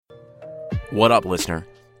What up, listener?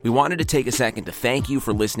 We wanted to take a second to thank you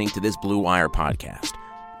for listening to this Blue Wire podcast.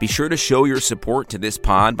 Be sure to show your support to this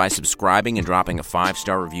pod by subscribing and dropping a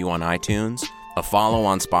 5-star review on iTunes, a follow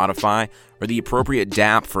on Spotify, or the appropriate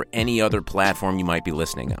DAP for any other platform you might be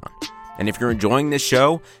listening on. And if you're enjoying this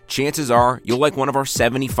show, chances are you'll like one of our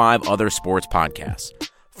 75 other sports podcasts.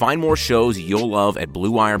 Find more shows you'll love at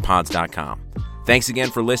BlueWirePods.com. Thanks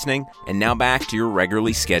again for listening, and now back to your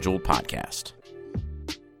regularly scheduled podcast.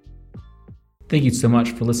 Thank you so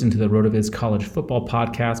much for listening to the RotoViz College Football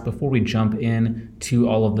Podcast. Before we jump in to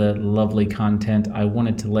all of the lovely content, I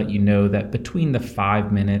wanted to let you know that between the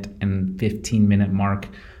 5-minute and 15-minute mark,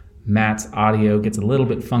 Matt's audio gets a little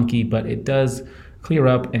bit funky, but it does clear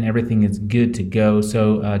up and everything is good to go.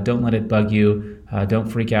 So don't let it bug you. Don't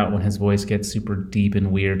freak out when his voice gets super deep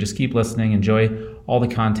and weird. Just keep listening, enjoy all the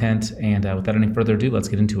content, and without any further ado, let's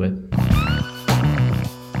get into it.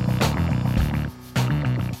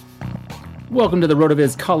 Welcome to the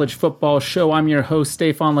RotoViz College Football Show. I'm your host,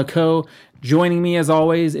 Stefan Laco. Joining me, as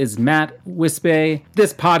always, is Matt Wispe.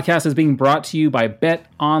 This podcast is being brought to you by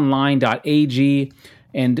betonline.ag.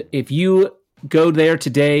 And if you go there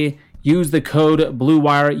today, use the code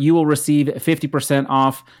BlueWire, you will receive 50%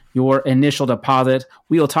 off your initial deposit.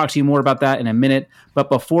 We will talk to you more about that in a minute. But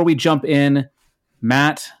before we jump in,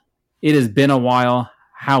 Matt, it has been a while.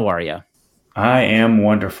 How are you? I am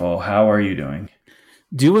wonderful. How are you doing?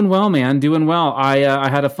 Doing well, man. Doing well. I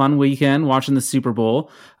had a fun weekend watching the Super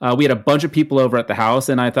Bowl. We had a bunch of people over at the house,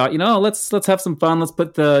 and I thought, let's have some fun. Let's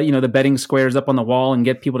put the betting squares up on the wall and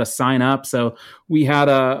get people to sign up. So we had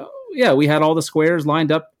all the squares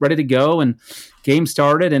lined up, ready to go, and game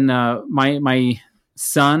started. And my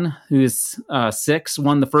son, who's 6,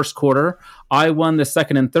 won the first quarter. I won the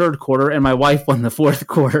second and third quarter, and my wife won the fourth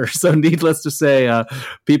quarter. So needless to say,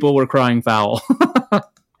 people were crying foul.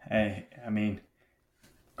 Hey,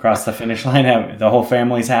 cross the finish line. The whole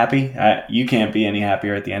family's happy. You can't be any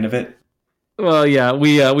happier at the end of it. Well, yeah,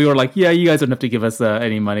 we were like, yeah, you guys don't have to give us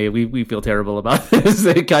any money. We feel terrible about this.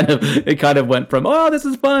 It kind of went from, oh, this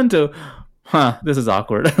is fun to, this is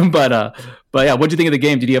awkward. But yeah, what'd you think of the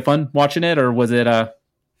game? Did you have fun watching it, or was it? Of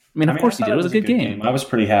course you did. It was a good game. I was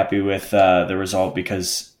pretty happy with the result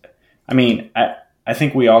because, I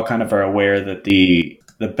think we all kind of are aware that the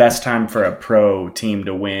best time for a pro team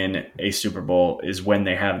to win a Super Bowl is when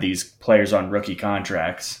they have these players on rookie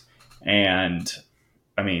contracts. And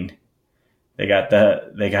they got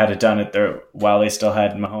it done while they still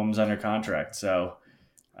had Mahomes under contract. So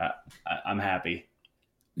I'm happy.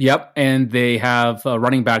 Yep. And they have a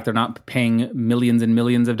running back they're not paying millions and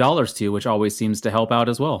millions of dollars to, which always seems to help out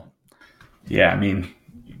as well. Yeah. You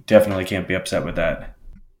definitely can't be upset with that.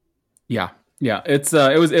 Yeah. Yeah.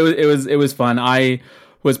 It was fun. I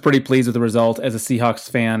was pretty pleased with the result. As a Seahawks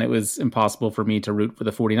fan, it was impossible for me to root for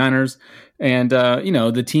the 49ers. And,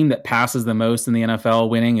 the team that passes the most in the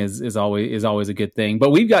NFL winning is always a good thing.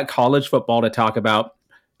 But we've got college football to talk about.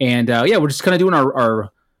 And, we're just kind of doing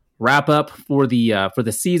our wrap up for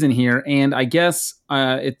the season here. And I guess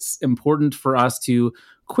it's important for us to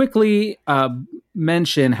quickly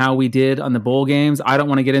mention how we did on the bowl games. I don't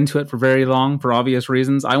want to get into it for very long for obvious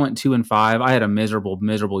reasons. I went 2-5. I had a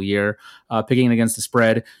miserable year picking against the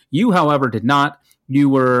spread. You, however, did not. You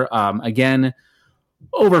were, again,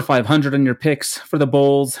 over 500 in your picks for the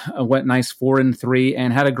bowls, went nice 4-3,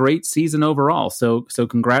 and had a great season overall. So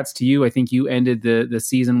congrats to you. I think you ended the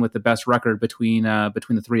season with the best record between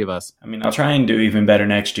the three of us. I'll try and do even better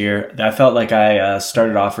next year. I felt like I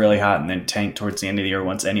started off really hot and then tanked towards the end of the year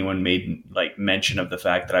once anyone made mention of the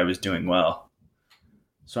fact that I was doing well.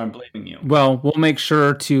 So I'm blaming you. Well, we'll make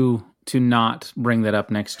sure to not bring that up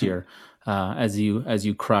next year as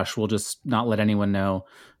you crush. We'll just not let anyone know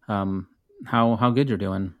how good you're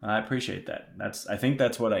doing. I appreciate that. I think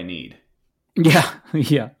that's what I need. Yeah.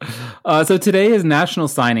 So today is National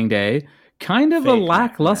Signing Day. Kind of fake a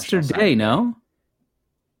lackluster day, no?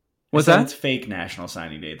 What's that? It's fake National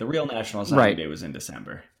Signing Day. The real National Signing Day was in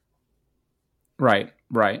December. Right.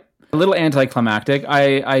 A little anticlimactic.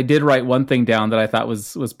 I did write one thing down that I thought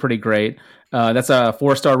was pretty great. That's a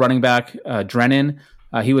 4-star running back, Drennan.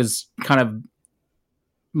 He was kind of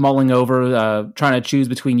mulling over, trying to choose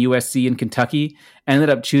between USC and Kentucky. Ended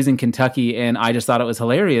up choosing Kentucky, and I just thought it was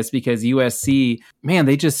hilarious because USC, man,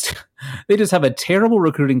 they just have a terrible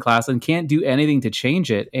recruiting class and can't do anything to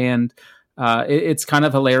change it. And it's kind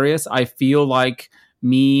of hilarious. I feel like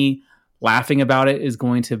me laughing about it is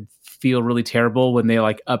going to feel really terrible when they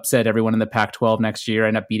upset everyone in the Pac-12 next year,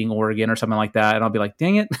 end up beating Oregon or something like that, and I'll be like,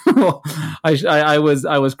 dang it, I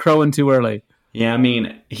was crowing too early. Yeah,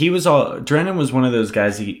 Drennan was one of those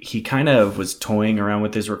guys, he kind of was toying around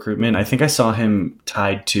with his recruitment. I think I saw him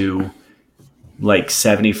tied to like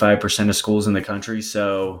 75% of schools in the country.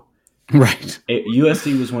 So Right.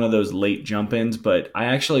 USC was one of those late jump-ins, but I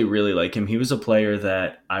actually really like him. He was a player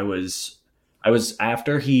that I was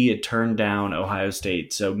after he had turned down Ohio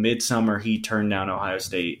State. So midsummer, he turned down Ohio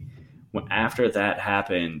State. After that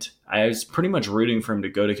happened, I was pretty much rooting for him to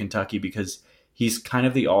go to Kentucky because he's kind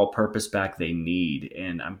of the all-purpose back they need,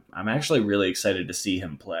 and I'm actually really excited to see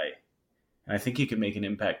him play. And I think he could make an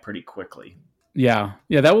impact pretty quickly. Yeah,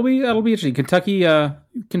 that'll be interesting. Kentucky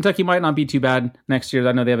might not be too bad next year.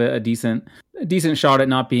 I know they have a decent shot at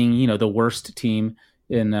not being the worst team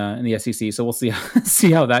in the SEC. So we'll see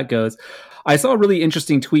how that goes. I saw a really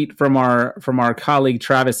interesting tweet from our colleague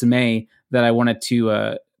Travis May that I wanted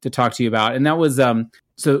to talk to you about, and that was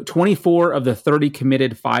so 24 of the 30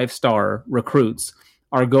 committed 5-star recruits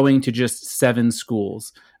are going to just 7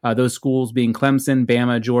 schools. Those schools being Clemson,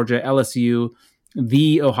 Bama, Georgia, LSU,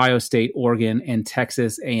 the Ohio State, Oregon, and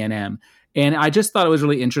Texas A&M. And I just thought it was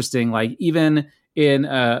really interesting. Like even in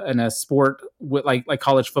a sport with like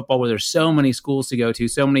college football, where there's so many schools to go to,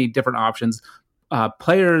 so many different options,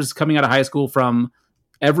 players coming out of high school from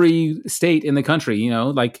every state in the country,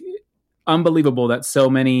 like unbelievable that so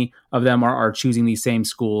many of them are choosing these same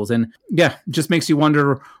schools. And yeah, it just makes you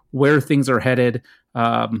wonder where things are headed.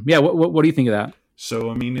 What do you think of that?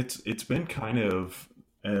 So, I mean, it's been kind of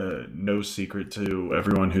no secret to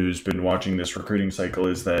everyone who's been watching this recruiting cycle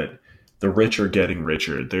is that the rich are getting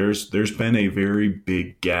richer. There's been a very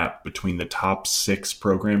big gap between the top 6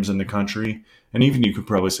 programs in the country, and even you could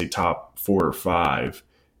probably say top 4 or 5,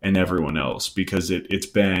 and everyone else, because it's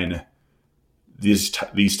been these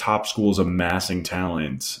top schools amassing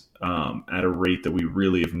talent at a rate that we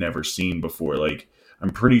really have never seen before. Like,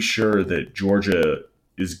 I'm pretty sure that Georgia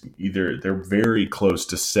is they're very close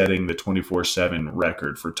to setting the 24/7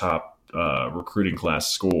 record for top recruiting class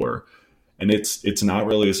score. And it's not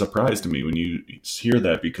really a surprise to me when you hear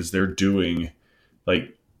that, because they're doing,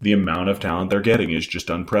 like, the amount of talent they're getting is just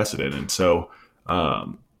unprecedented. So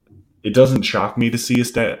it doesn't shock me to see a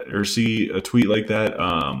stat or see a tweet like that.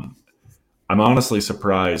 I'm honestly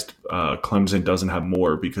surprised Clemson doesn't have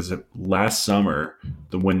more, because last summer,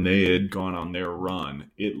 when they had gone on their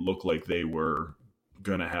run, it looked like they were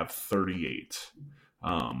going to have 38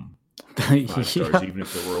 5-stars, even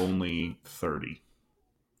if there were only 30.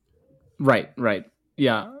 Right.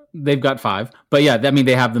 Yeah, they've got 5. But yeah, I mean,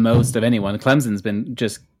 they have the most of anyone. Clemson's been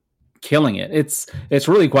just killing it. It's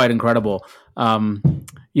really quite incredible.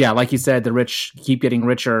 Yeah, like you said, the rich keep getting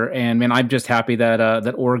richer, and man, I'm just happy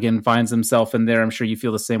that Oregon finds himself in there. I'm sure you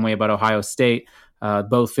feel the same way about Ohio State,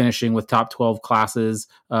 both finishing with top 12 classes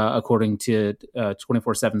according to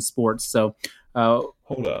 24/7 Sports. So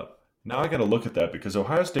hold up, now I got to look at that, because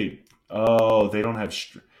Ohio State, they don't have.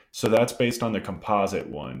 So that's based on the composite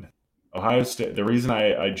one. Ohio State. The reason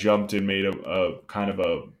I jumped and made a kind of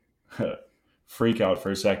a freak out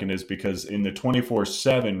for a second is because in the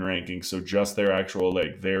 24/7 ranking, so just their actual,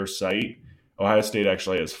 like, their site, Ohio State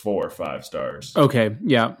actually has 4 5-stars. Okay,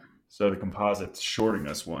 yeah. So the composite's shorting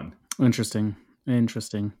us one. Interesting.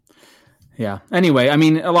 Yeah. Anyway, I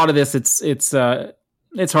mean, a lot of this, it's hard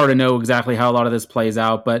to know exactly how a lot of this plays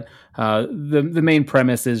out, but the main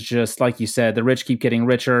premise is just, like you said, the rich keep getting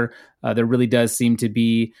richer. There really does seem to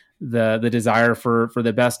be the desire for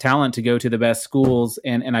the best talent to go to the best schools,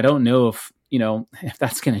 and I don't know if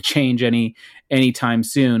that's going to change anytime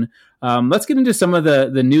soon. Let's get into some of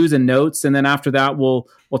the news and notes, and then after that, we'll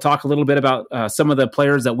talk a little bit about some of the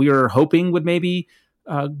players that we were hoping would maybe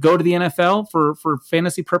go to the NFL for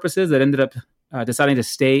fantasy purposes that ended up deciding to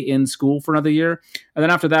stay in school for another year. And then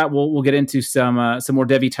after that, we'll get into some more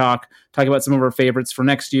Devy talk about some of our favorites for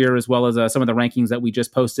next year, as well as some of the rankings that we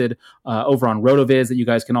just posted over on RotoViz that you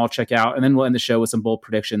guys can all check out. And then we'll end the show with some bold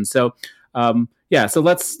predictions. So so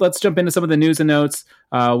let's jump into some of the news and notes.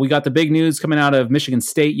 We got the big news coming out of Michigan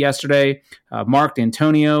State yesterday. Mark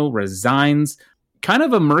D'Antonio resigns. Kind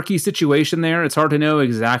of a murky situation there. It's hard to know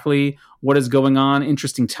exactly what is going on.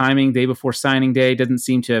 Interesting timing, day before signing day. Doesn't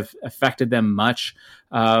seem to have affected them much.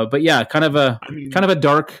 But yeah, kind of a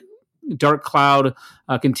dark cloud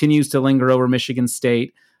continues to linger over Michigan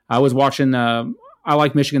State. I was watching. I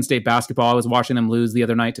like Michigan State basketball. I was watching them lose the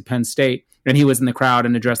other night to Penn State, and he was in the crowd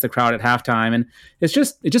and addressed the crowd at halftime. And it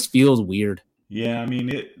just feels weird. Yeah, I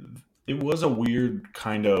mean, it was a weird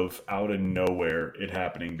kind of out of nowhere it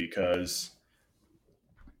happening, because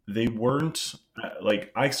they weren't,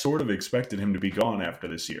 like, I sort of expected him to be gone after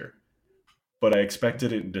this year, but I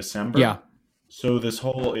expected it in December. Yeah. So this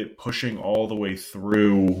whole pushing all the way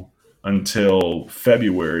through until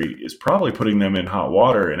February is probably putting them in hot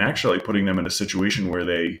water, and actually putting them in a situation where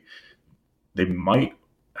they might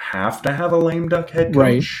have to have a lame duck head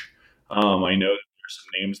coach. I know that there's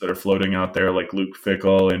some names that are floating out there like Luke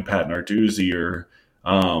Fickell and Pat Narduzzi are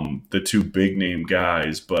the two big name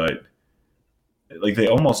guys, but like they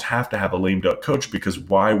almost have to have a lame duck coach, because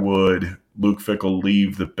why would Luke Fickell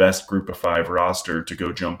leave the best group of 5 roster to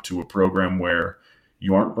go jump to a program where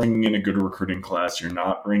you aren't bringing in a good recruiting class, you're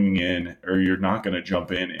not bringing in, or you're not going to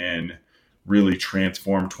jump in and really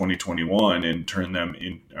transform 2021 and turn them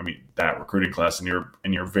in, I mean, that recruiting class,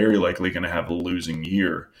 and you're very likely going to have a losing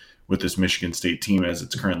year with this Michigan State team as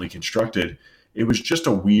it's currently constructed. It was just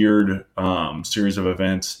a weird series of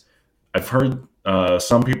events. I've heard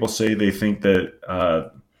some people say they think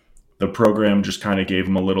that the program just kind of gave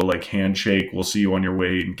him a little like handshake, we'll see you on your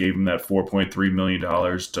way, and gave him that $4.3 million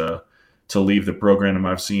to leave the program. And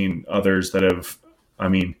I've seen others that have, I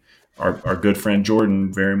mean, our good friend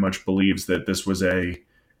Jordan very much believes that this was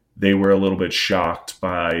they were a little bit shocked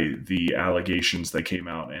by the allegations that came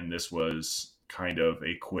out, and this was kind of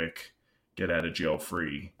a quick get out of jail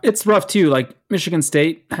free. It's rough too. Like Michigan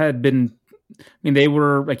State had been, I mean, they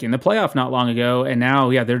were like in the playoff not long ago, and now,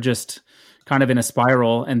 yeah, they're just kind of in a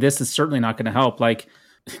spiral, and this is certainly not going to help. Like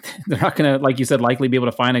they're not going to, like you said, likely be able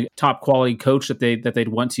to find a top quality coach that they'd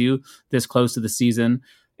want to this close to the season.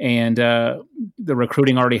 And the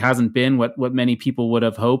recruiting already hasn't been what many people would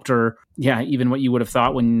have hoped, or even what you would have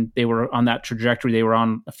thought when they were on that trajectory they were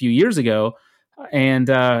on a few years ago. And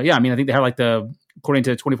I mean, I think they had according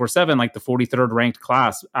to 24/7, like the 43rd ranked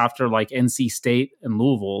class after like NC State and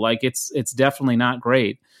Louisville. Like it's definitely not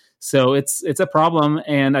great. So it's a problem,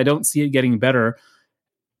 and I don't see it getting better.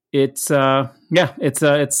 It's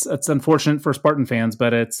unfortunate for Spartan fans,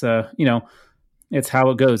 but it's it's how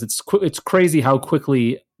it goes. It's crazy how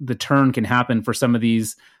quickly the turn can happen for some of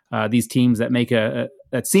these teams that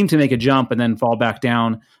that seem to make a jump and then fall back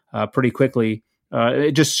down pretty quickly.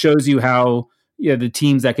 It just shows you how the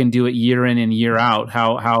teams that can do it year in and year out,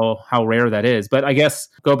 how rare that is. But I guess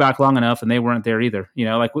go back long enough and they weren't there either.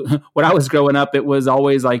 Like when I was growing up, it was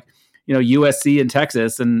always like USC and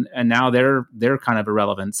Texas, and now they're kind of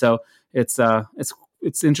irrelevant. So it's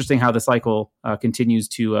interesting how the cycle continues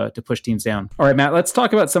to push teams down. All right, Matt, let's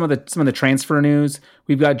talk about some of the transfer news.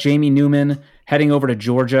 We've got Jamie Newman heading over to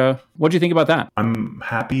Georgia. What do you think about that? I'm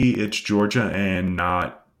happy it's Georgia and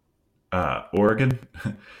not Oregon.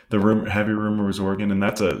 The heavy rumor was Oregon, and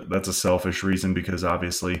that's a selfish reason, because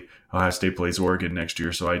obviously Ohio State plays Oregon next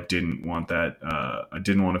year, so I didn't want that. I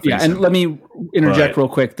didn't want to face and him. Let me interject real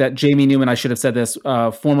quick that Jamie Newman, I should have said this,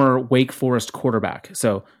 former Wake Forest quarterback.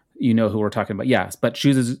 So you know who we're talking about. Yes, but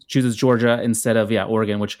chooses Georgia instead of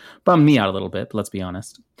Oregon, which bummed me out a little bit, but let's be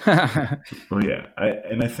honest. Well, yeah.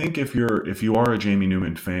 I think if you are a Jamie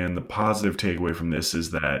Newman fan, the positive takeaway from this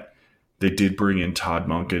is that they did bring in Todd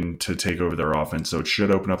Monken to take over their offense, so it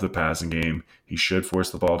should open up the passing game. He should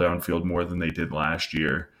force the ball downfield more than they did last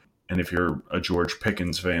year. And if you're a George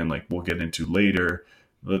Pickens fan, like we'll get into later,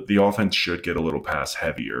 the offense should get a little pass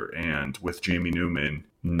heavier. And with Jamie Newman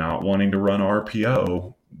not wanting to run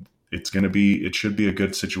RPO, it should be a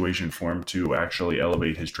good situation for him to actually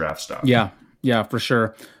elevate his draft stock. Yeah, for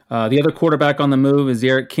sure. The other quarterback on the move is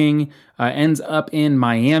Eric King. Ends up in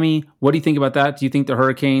Miami. What do you think about that? Do you think the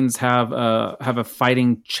Hurricanes have a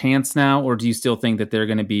fighting chance now, or do you still think that they're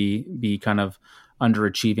going to be kind of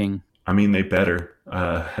underachieving? I mean, they better.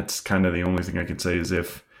 That's kind of the only thing I can say is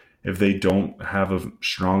if they don't have a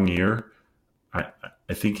strong year, I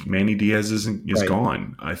think Manny Diaz is right.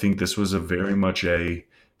 Gone. I think this was a very much a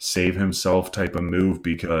save himself type of move,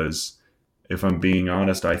 because if I'm being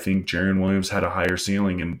honest, I think Jaron Williams had a higher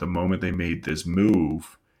ceiling, and the moment they made this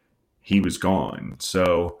move, he was gone.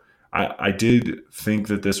 So I did think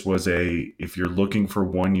that this was if you're looking for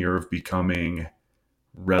 1 year of becoming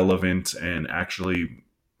relevant and actually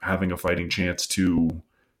having a fighting chance to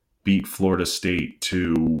beat Florida State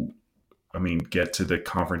to, get to the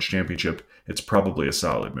conference championship, it's probably a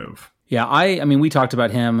solid move. Yeah, I mean, we talked about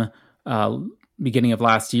him beginning of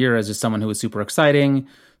last year as just someone who was super exciting,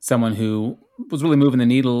 someone who was really moving the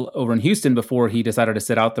needle over in Houston before he decided to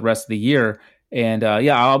sit out the rest of the year. And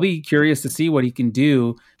I'll be curious to see what he can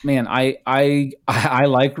do. Man, I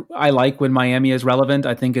like when Miami is relevant.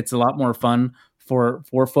 I think it's a lot more fun for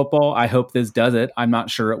football. I hope this does it. I'm not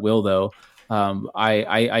sure it will though.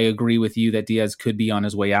 I agree with you that Diaz could be on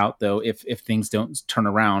his way out though if things don't turn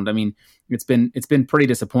around. I mean, it's been pretty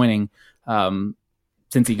disappointing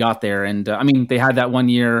since he got there. And they had that 1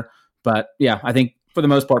 year, but yeah, I think for the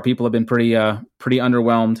most part, people have been pretty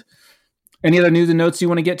underwhelmed. Any other news and notes you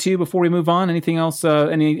want to get to before we move on? Anything else?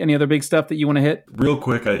 Any other big stuff that you want to hit? Real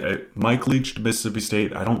quick, Mike Leach to Mississippi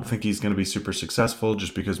State. I don't think he's going to be super successful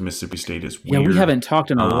just because Mississippi State is weird. Yeah, we haven't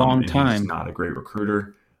talked in a long time. He's not a great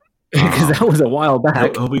recruiter. because that was a while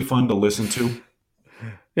back. He'll be fun to listen to.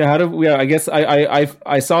 Yeah, I guess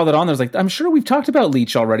I saw that on there. I was like, I'm sure we've talked about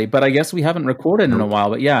Leach already, but I guess we haven't recorded in a while.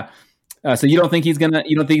 But yeah, so you don't think he's gonna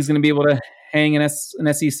be able to hang in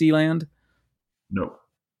SEC land? No,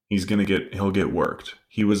 he'll get worked.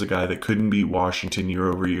 He was a guy that couldn't beat Washington year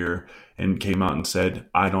over year and came out and said,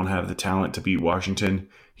 I don't have the talent to beat Washington.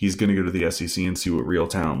 He's going to go to the SEC and see what real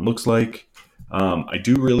talent looks like. I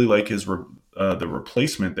do really like the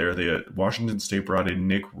replacement there. Washington State brought in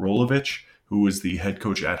Nick Rolovich, who was the head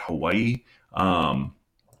coach at Hawaii.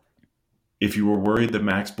 If you were worried that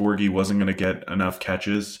Max Borghi wasn't going to get enough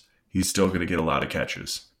catches, he's still going to get a lot of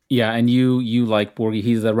catches. Yeah, and you like Borghi.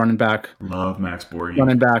 He's the running back. Love Max Borghi.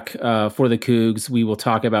 Running back for the Cougs. We will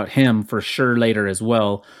talk about him for sure later as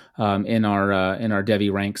well in our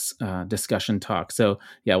Devy ranks discussion talk. So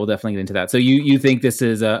yeah, we'll definitely get into that. So you think this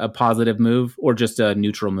is a positive move or just a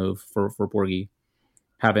neutral move for Borghi?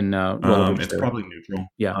 Having it's probably neutral.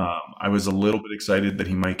 Yeah, I was a little bit excited that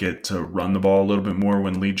he might get to run the ball a little bit more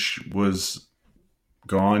when Leach was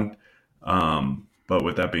gone. But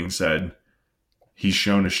with that being said, he's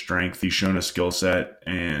shown a strength, he's shown a skill set,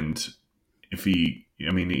 and even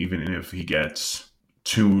if he gets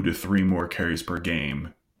 2 to 3 more carries per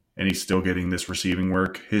game and he's still getting this receiving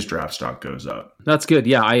work, his draft stock goes up. That's good.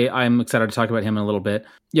 Yeah, I'm excited to talk about him in a little bit.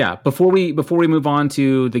 Yeah, before we move on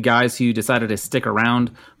to the guys who decided to stick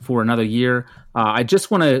around for another year, I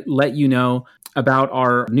just want to let you know about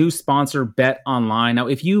our new sponsor, Bet Online. Now,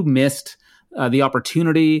 if you missed the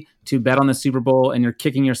opportunity to bet on the Super Bowl and you're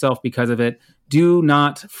kicking yourself because of it, do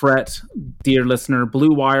not fret, dear listener.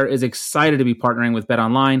 Blue Wire is excited to be partnering with Bet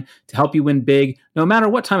Online to help you win big, no matter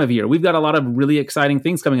what time of year. We've got a lot of really exciting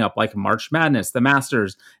things coming up, like March Madness, the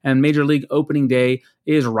Masters, and Major League Opening Day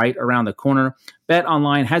is right around the corner. Bet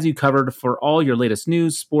Online has you covered for all your latest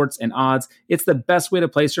news, sports, and odds. It's the best way to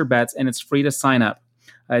place your bets, and it's free to sign up.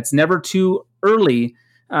 It's never too early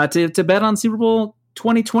to bet on Super Bowl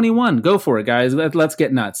 2021. Go for it, guys. Let's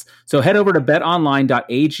get nuts. So head over to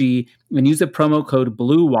betonline.ag and use the promo code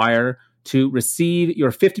BLUEWIRE to receive your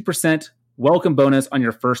 50% welcome bonus on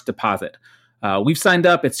your first deposit. We've signed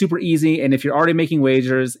up. It's super easy. And if you're already making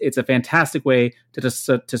wagers, it's a fantastic way to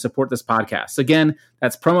support this podcast. So again,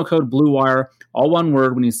 that's promo code BLUEWIRE, all one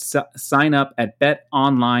word, when you sign up at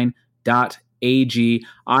betonline.ag.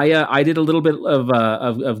 I did a little bit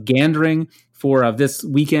of gandering for this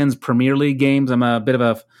weekend's Premier League games. I'm a bit of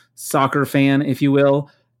a soccer fan, if you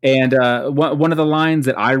will. And one of the lines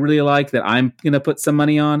that I really like that I'm going to put some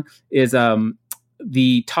money on is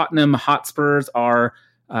the Tottenham Hotspurs are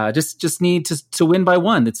just need to win by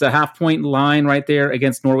 1. It's a 0.5-point line right there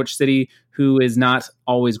against Norwich City, who is not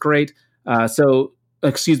always great.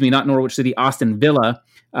 Not Norwich City, Aston Villa.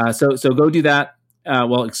 So go do that. I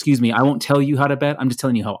won't tell you how to bet. I'm just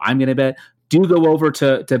telling you how I'm going to bet. Do go over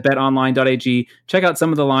to betonline.ag. Check out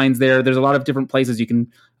some of the lines there. There's a lot of different places you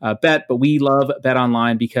can bet, but we love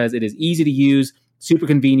BetOnline because it is easy to use, super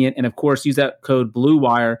convenient, and of course, use that code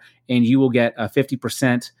BLUEWIRE and you will get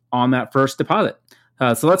 50% on that first deposit.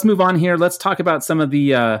 So let's move on here. Let's talk about some of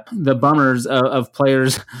the bummers of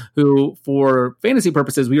players who, for fantasy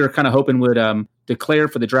purposes, we were kind of hoping would declare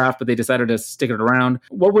for the draft, but they decided to stick it around.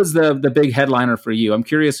 What was the big headliner for you? I'm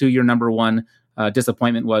curious who your number one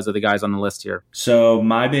disappointment was of the guys on the list here. So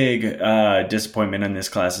my big disappointment in this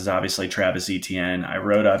class is obviously Travis Etienne. I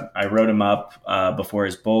wrote him up before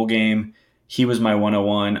his bowl game. He was my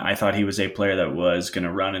 101. I thought he was a player that was going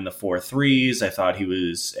to run in the 4.3s. I thought he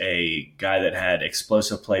was a guy that had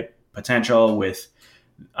explosive play potential with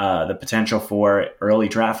the potential for early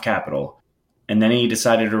draft capital. And then he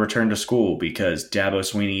decided to return to school because Dabo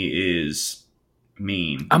Swinney is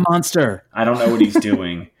mean. A monster. I don't know what he's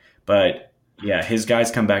doing, but yeah, his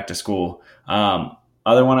guys come back to school.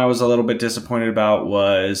 Other one I was a little bit disappointed about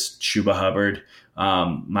was Chuba Hubbard.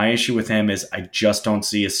 My issue with him is I just don't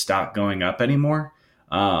see his stock going up anymore.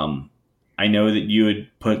 I know that you would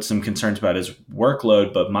put some concerns about his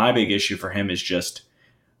workload, but my big issue for him is just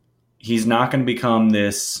he's not going to become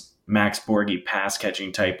this Max Borghi pass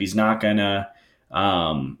catching type. He's not going to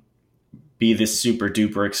be this super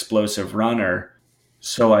duper explosive runner.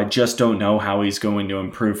 So I just don't know how he's going to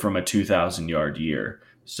improve from a 2,000 yard year.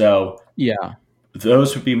 So yeah,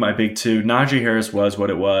 those would be my big two. Najee Harris was what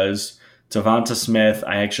it was. Devonta Smith,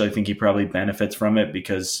 I actually think he probably benefits from it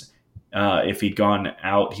because if he'd gone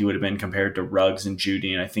out, he would have been compared to Ruggs and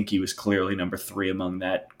Judy, and I think he was clearly number 3 among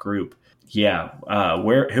that group. Yeah,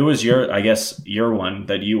 who was your one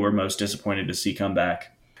that you were most disappointed to see come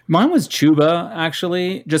back? Mine was Chuba,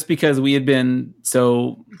 actually, just because we had been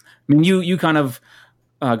so. I mean, you kind of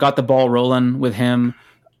got the ball rolling with him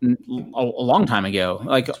a long time ago,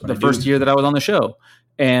 like the first year that I was on the show.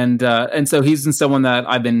 And so he's someone that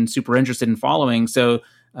I've been super interested in following. So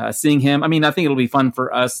seeing him, I mean, I think it'll be fun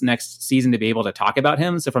for us next season to be able to talk about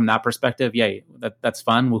him. So from that perspective, yay, that's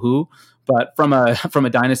fun. Woohoo. But from a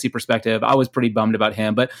dynasty perspective, I was pretty bummed about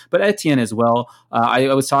him, but Etienne as well.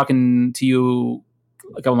 I was talking to you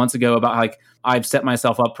a couple months ago about like I've set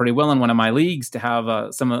myself up pretty well in one of my leagues to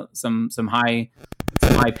have some high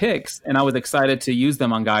picks, and I was excited to use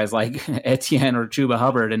them on guys like Etienne or Chuba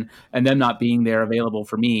Hubbard, and them not being there available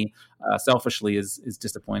for me selfishly is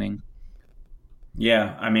disappointing.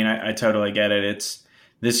 Yeah, I mean, I totally get it. It's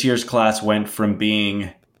this year's class went from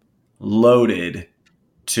being loaded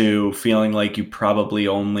to feeling like you probably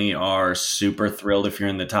only are super thrilled if you're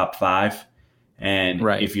in the top 5. And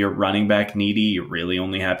if you're running back needy, you're really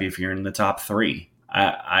only happy if you're in the top 3.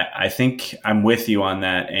 I think I'm with you on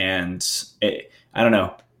that. And I don't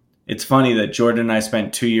know. It's funny that Jordan and I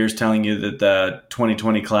spent 2 years telling you that the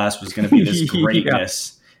 2020 class was going to be this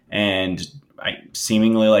greatness. And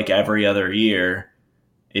seemingly like every other year,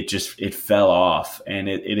 it fell off. And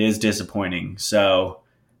it is disappointing. So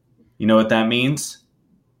you know what that means?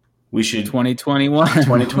 We should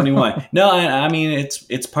 2021. No, I mean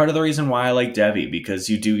it's part of the reason why I like Devy, because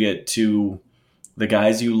you do get to the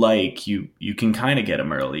guys you like. You can kind of get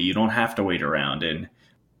them early. You don't have to wait around. And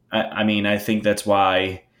I mean I think that's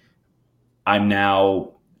why I'm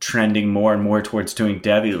now trending more and more towards doing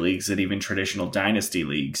Devy leagues than even traditional dynasty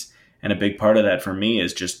leagues. And a big part of that for me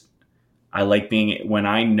is just I like being when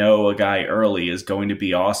I know a guy early is going to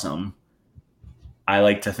be awesome. I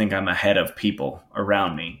like to think I'm ahead of people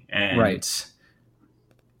around me, and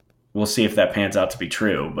we'll see if that pans out to be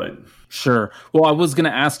true. But sure. Well, I was going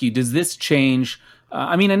to ask you, does this change?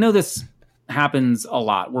 I mean, I know this happens a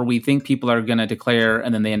lot where we think people are going to declare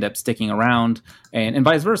and then they end up sticking around, and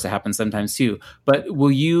vice versa happens sometimes too. But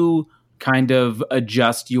will you kind of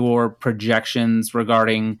adjust your projections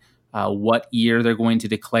regarding what year they're going to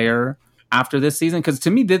declare after this season? Because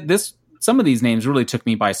to me, some of these names really took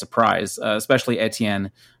me by surprise, especially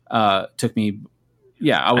Etienne. Took me,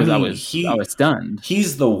 I was stunned.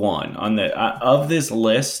 He's the one on the of this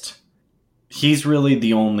list. He's really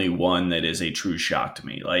the only one that is a true shock to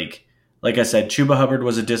me. Like I said, Chuba Hubbard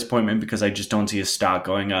was a disappointment because I just don't see his stock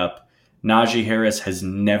going up. Najee Harris has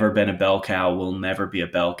never been a bell cow, will never be a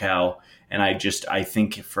bell cow. And I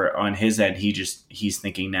think on his end, he's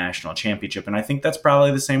thinking national championship. And I think that's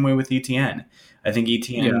probably the same way with Etienne. I think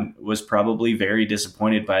Etienne was probably very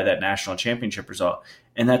disappointed by that national championship result.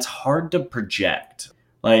 And that's hard to project.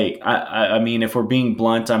 Like, I mean, if we're being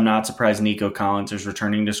blunt, I'm not surprised Nico Collins is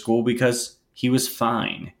returning to school because he was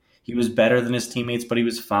fine. He was better than his teammates, but he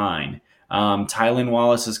was fine. Tylan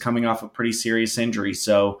Wallace is coming off a pretty serious injury,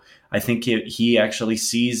 so I think he actually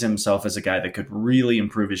sees himself as a guy that could really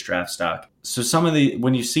improve his draft stock. So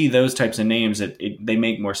when you see those types of names, they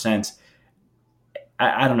make more sense.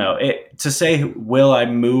 I don't know. To say, will I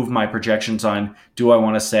move my projections on, do I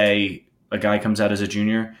want to say a guy comes out as a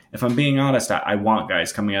junior? If I'm being honest, I want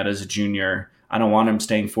guys coming out as a junior. I don't want them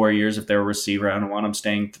staying 4 years if they're a receiver. I don't want them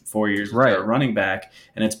staying 4 years if they're a running back.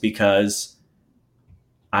 And it's because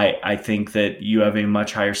I think that you have a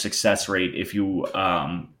much higher success rate if you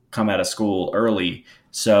come out of school early.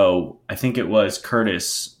 So I think it was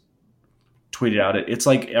Curtis tweeted out it's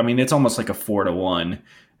almost like a 4-to-1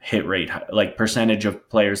 hit rate, like percentage of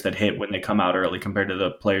players that hit when they come out early compared to the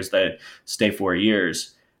players that stay 4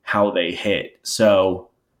 years, how they hit. So,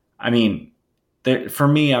 I mean, for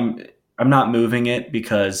me, I'm not moving it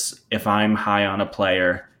because if I'm high on a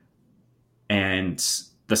player and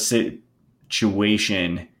the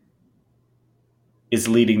situation is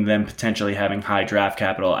leading them potentially having high draft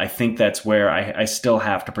capital, I think that's where I still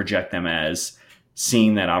have to project them as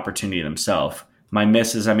seeing that opportunity themselves. My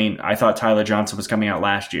miss is, I thought Tyler Johnson was coming out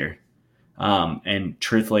last year. And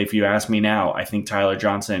truthfully, if you ask me now, I think Tyler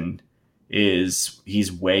Johnson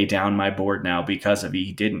he's way down my board now because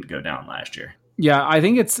he didn't go down last year. Yeah, I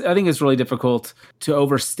think it's really difficult to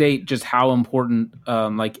overstate just how important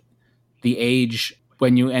like the age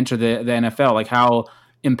when you enter the NFL, like how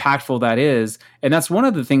impactful that is. And that's one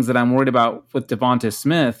of the things that I'm worried about with Devonta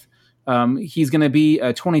Smith. He's going to be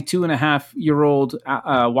a 22-and-a-half-year-old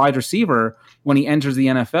wide receiver when he enters the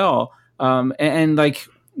NFL. And like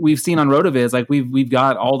we've seen on RotoViz, like we've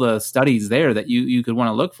got all the studies there that you could want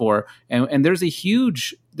to look for. And there's a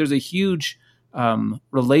huge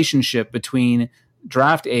relationship between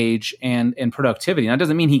draft age and productivity. Now, that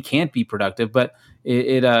doesn't mean he can't be productive, but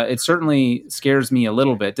it certainly scares me a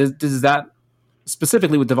little bit. Does that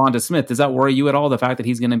specifically with Devonta Smith, does that worry you at all? The fact that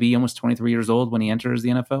he's going to be almost 23 years old when he enters the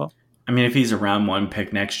NFL? I mean, if he's a round 1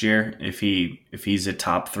 pick next year, if he's a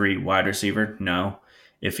top 3 wide receiver, no.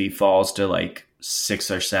 If he falls to like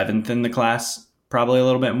 6th or 7th in the class, probably a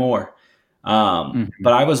little bit more.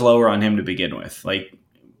 But I was lower on him to begin with. Like,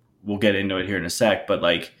 we'll get into it here in a sec, but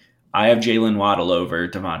like, I have Jalen Waddle over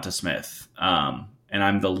Devonta Smith. And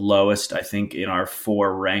I'm the lowest, I think, in our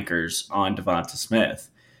 4 rankers on Devonta Smith.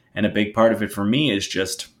 And a big part of it for me is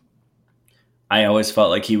just, I always felt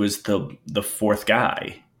like he was the 4th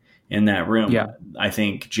guy in that room. Yeah. I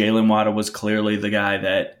think Jalen Waddle was clearly the guy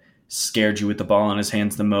that scared you with the ball in his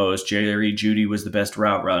hands the most. Jerry Jeudy was the best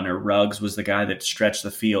route runner. Ruggs was the guy that stretched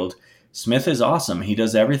the field. Smith is awesome. He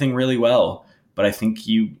does everything really well. But I think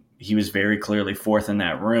he was very clearly 4th in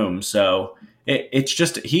that room. So it's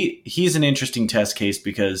just he's an interesting test case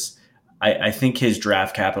because I think his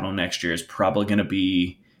draft capital next year is probably going to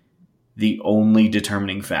be the only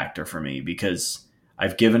determining factor for me, because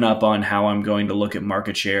I've given up on how I'm going to look at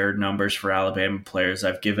market share numbers for Alabama players.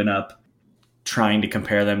 I've given up trying to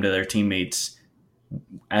compare them to their teammates.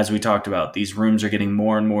 As we talked about, these rooms are getting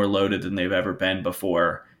more and more loaded than they've ever been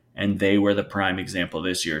before, and they were the prime example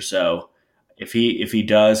this year. So if he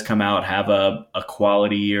does come out, have a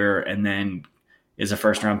quality year, and then is a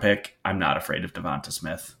first-round pick, I'm not afraid of Devonta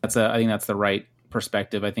Smith. I think that's the right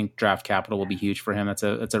perspective. I think draft capital will be huge for him. That's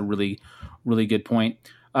a really, really good point.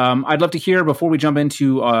 I'd love to hear, before we jump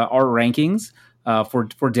into our rankings for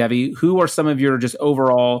Devy, who are some of your just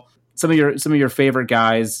overall some of your favorite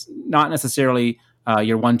guys? Not necessarily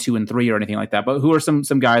your 1, 2, and 3 or anything like that, but who are some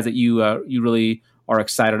guys that you really are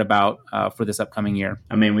excited about for this upcoming year?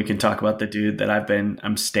 I mean, we can talk about the dude that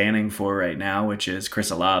I'm standing for right now, which is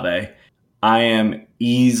Chris Olave. I am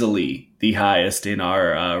easily the highest in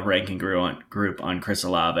our ranking group on Chris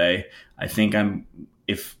Olave. I think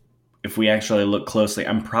if we actually look closely,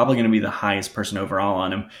 I'm probably going to be the highest person overall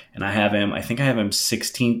on him. And I have him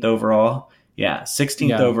 16th overall. Yeah,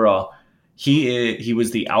 16th overall. He was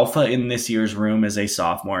the alpha in this year's room as a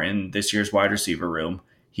sophomore in this year's wide receiver room.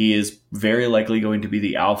 He is very likely going to be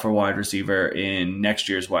the alpha wide receiver in next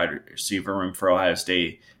year's wide receiver room for Ohio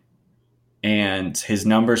State. And his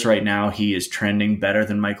numbers right now, he is trending better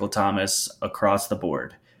than Michael Thomas across the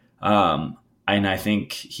board. And I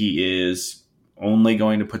think he is only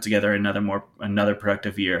going to put together another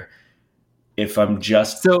productive year. If I'm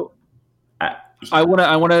just I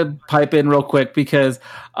want to pipe in real quick because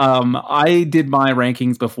I did my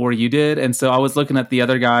rankings before you did, and so I was looking at the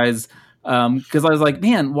other guys because I was like,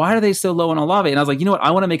 man, why are they so low on Olave? And I was like, you know what? I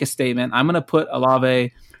want to make a statement. I'm going to put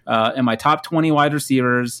Olave in my top 20 wide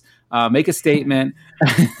receivers. Make a statement,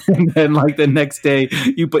 and then like the next day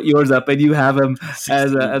you put yours up and you have him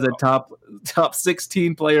as a top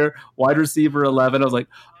 16 player, wide receiver 11. I was like,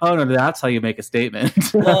 oh no, that's how you make a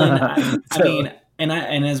statement. Well,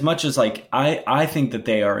 and as much as like I think that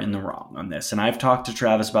they are in the wrong on this, and I've talked to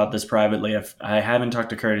Travis about this privately. I haven't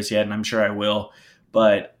talked to Curtis yet, and I'm sure I will,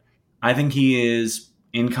 but I think he is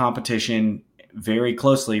in competition very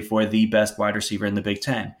closely for the best wide receiver in the Big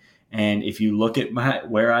Ten. And if you look at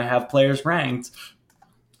where I have players ranked,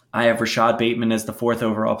 I have Rashad Bateman as the 4th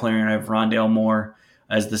overall player, and I have Rondale Moore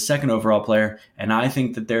as the 2nd overall player. And I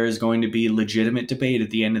think that there is going to be legitimate debate at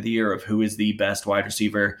the end of the year of who is the best wide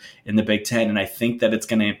receiver in the Big Ten. And I think that it's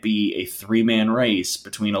going to be a 3-man race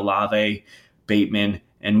between Olave, Bateman,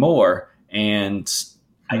 and Moore. And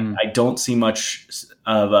I don't see much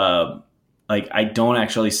of I don't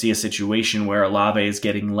actually see a situation where Olave is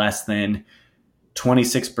getting less than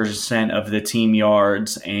 26% of the team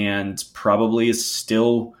yards and probably is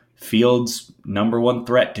still Fields' number 1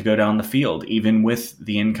 threat to go down the field, even with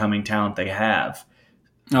the incoming talent they have.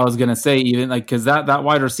 I was going to say, even like, because that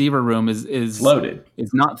wide receiver room is loaded.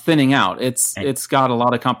 It's not thinning out. It's got a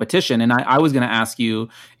lot of competition. And I was going to ask you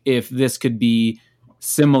if this could be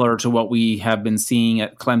similar to what we have been seeing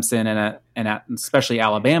at Clemson and at especially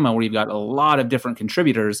Alabama, where you've got a lot of different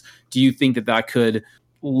contributors. Do you think that could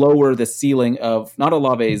lower the ceiling of not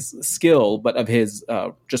Olave's skill, but of his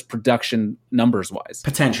just production numbers wise?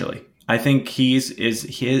 Potentially. I think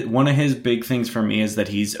one of his big things for me is that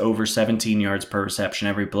he's over 17 yards per reception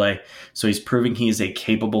every play. So he's proving he is a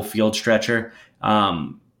capable field stretcher.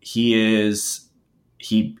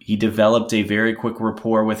 He developed a very quick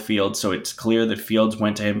rapport with Fields, so it's clear that Fields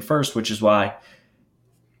went to him first, which is why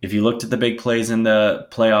if you looked at the big plays in the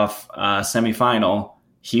playoff semifinal,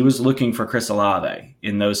 he was looking for Chris Olave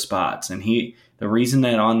in those spots. And the reason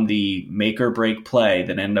that on the make or break play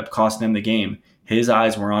that ended up costing him the game, his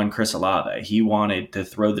eyes were on Chris Olave. He wanted to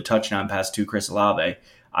throw the touchdown pass to Chris Olave.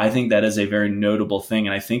 I think that is a very notable thing.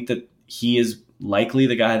 And I think that he is likely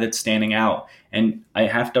the guy that's standing out. And I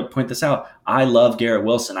have to point this out. I love Garrett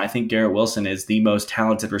Wilson. I think Garrett Wilson is the most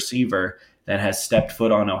talented receiver that has stepped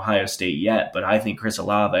foot on Ohio State yet. But I think Chris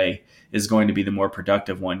Olave is going to be the more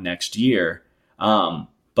productive one next year.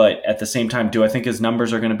 But at the same time, do I think his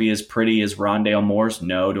numbers are going to be as pretty as Rondale Moore's?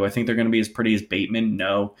 No. Do I think they're going to be as pretty as Bateman?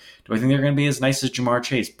 No. Do I think they're going to be as nice as Jamar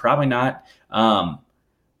Chase? Probably not.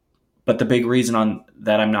 But the big reason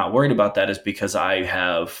that I'm not worried about that is because I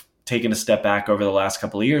have taken a step back over the last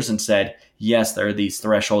couple of years and said, yes, there are these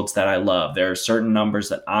thresholds that I love. There are certain numbers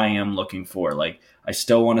that I am looking for. Like, I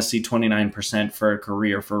still want to see 29% for a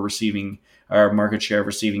career for receiving or market share of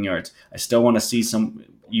receiving yards. I still want to see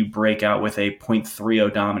you break out with a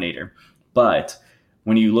 .30 dominator. But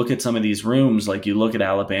when you look at some of these rooms, like you look at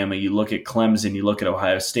Alabama, you look at Clemson, you look at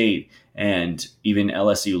Ohio State, and even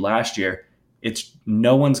LSU last year, it's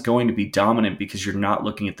no one's going to be dominant because you're not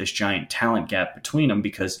looking at this giant talent gap between them,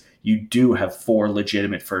 because you do have 4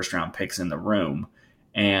 legitimate first-round picks in the room.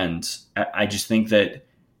 And I just think that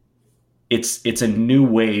it's a new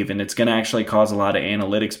wave, and it's going to actually cause a lot of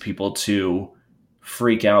analytics people to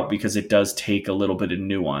freak out, because it does take a little bit of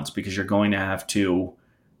nuance, because you're going to have to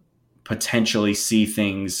potentially see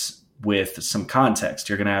things with some context.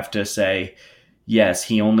 You're going to have to say, yes,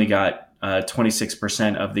 he only got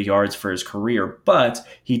 26% of the yards for his career, but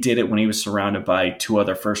he did it when he was surrounded by 2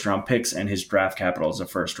 other first-round picks, and his draft capital is a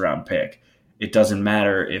first-round pick. It doesn't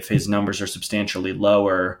matter if his numbers are substantially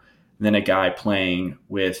lower than a guy playing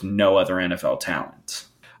with no other NFL talent.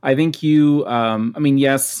 I think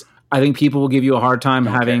yes, I think people will give you a hard time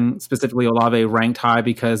having specifically Olave ranked high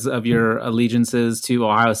because of your allegiances to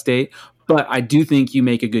Ohio State. But I do think you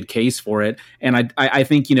make a good case for it. And I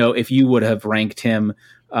think, if you would have ranked him,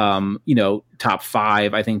 top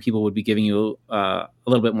 5, I think people would be giving you a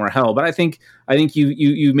little bit more hell. But I think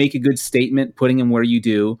you make a good statement putting him where you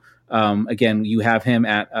do. Again, you have him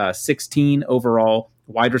at 16 overall,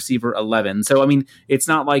 wide receiver 11. So, it's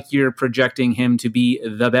not like you're projecting him to be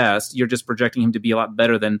the best. You're just projecting him to be a lot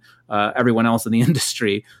better than everyone else in the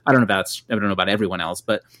industry. I don't know about everyone else,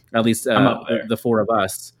 but at least the 4 of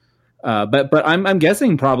us. But I'm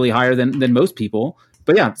guessing probably higher than most people.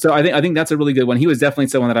 But yeah, so I think that's a really good one. He was definitely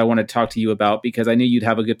someone that I wanted to talk to you about, because I knew you'd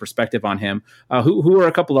have a good perspective on him. Who are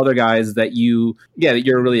a couple other guys that that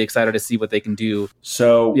you're really excited to see what they can do?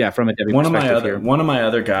 So yeah, from a Devy perspective one of my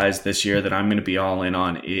other guys this year that I'm going to be all in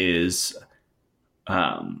on is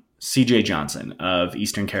C.J. Johnson of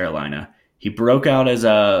Eastern Carolina. He broke out as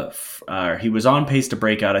he was on pace to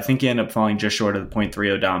break out. I think he ended up falling just short of the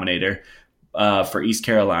 .30 dominator for East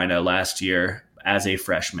Carolina last year as a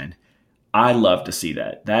freshman. I love to see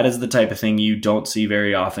that. That is the type of thing you don't see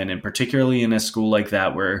very often, and particularly in a school like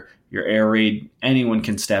that where you're air raid, anyone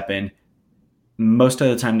can step in. Most of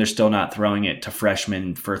the time, they're still not throwing it to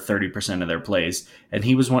freshmen for 30% of their plays, and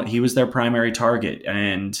he was their primary target.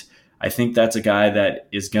 And I think that's a guy that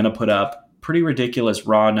is going to put up pretty ridiculous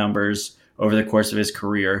raw numbers over the course of his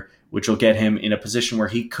career, which will get him in a position where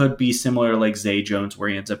he could be similar like Zay Jones, where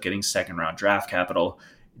he ends up getting second-round draft capital.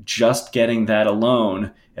 Just getting that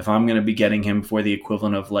alone, if I'm going to be getting him for the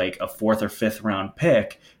equivalent of like a 4th or 5th round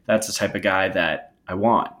pick, that's the type of guy that I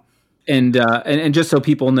want. And just so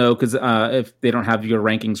people know, because if they don't have your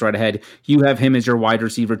rankings right ahead, you have him as your wide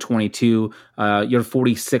receiver 22, your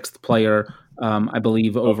 46th player, I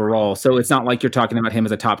believe, overall. So it's not like you're talking about him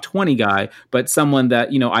as a top 20 guy, but someone that,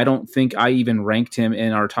 I don't think I even ranked him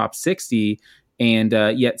in our top 60, and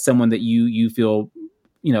yet someone that you feel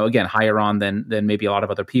again, higher on than maybe a lot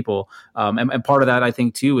of other people. And part of that, I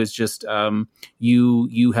think, too, is just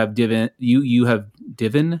you have divin.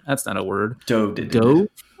 That's not a word.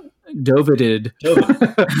 Dovided.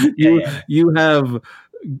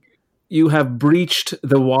 You have breached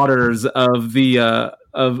the waters of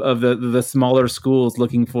the smaller schools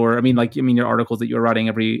looking for. Your articles that you were writing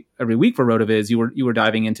every week for RotoViz, you were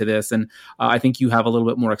diving into this, and I think you have a little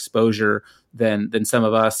bit more exposure than some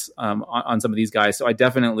of us on some of these guys. So I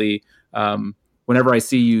definitely, whenever I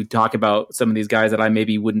see you talk about some of these guys that I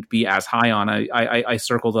maybe wouldn't be as high on, I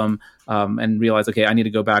circle them and realize, okay, I need to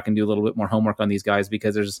go back and do a little bit more homework on these guys,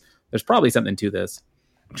 because there's probably something to this.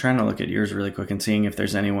 I'm trying to look at yours really quick and seeing if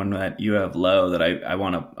there's anyone that you have low that I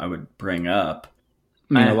would bring up.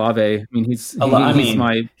 Olave. He's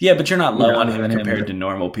my but you're not low on him compared to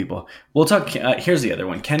normal people. We'll talk. Here's the other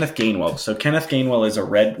one, Kenneth Gainwell. So Kenneth Gainwell was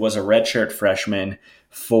a redshirt freshman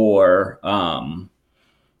for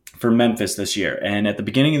Memphis this year. And at the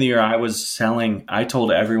beginning of the year, I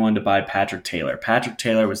told everyone to buy Patrick Taylor. Patrick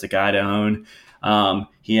Taylor was the guy to own.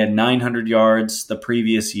 He had 900 yards the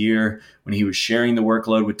previous year when he was sharing the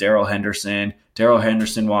workload with Darrell Henderson. Darrell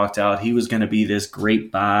Henderson walked out. He was going to be this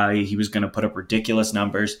great buy. He was going to put up ridiculous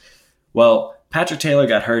numbers. Well, Patrick Taylor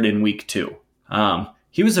got hurt in week 2.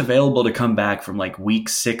 He was available to come back from like week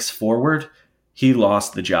 6 forward. He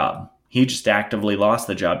lost the job. He just actively lost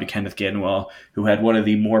the job to Kenneth Gainwell, who had one of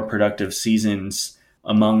the more productive seasons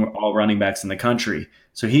among all running backs in the country.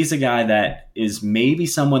 So he's a guy that is maybe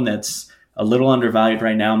someone that's a little undervalued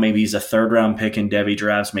right now. Maybe he's a 3rd-round pick in Devy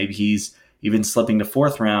drafts. Maybe he's even slipping to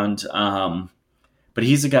 4th round. But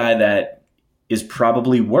he's a guy that is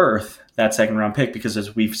probably worth that 2nd-round pick because,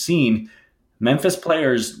 as we've seen, Memphis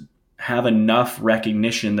players have enough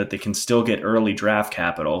recognition that they can still get early draft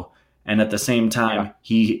capital. And at the same time,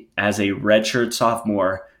 he, as a redshirt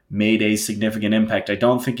sophomore, made a significant impact. I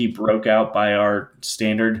don't think he broke out by our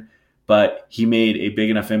standard, but he made a big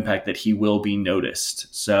enough impact that he will be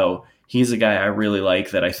noticed. So he's a guy I really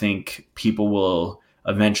like that I think people will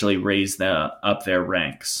eventually raise up their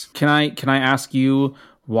ranks. Can I ask you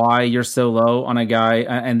why you're so low on a guy?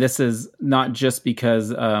 And this is not just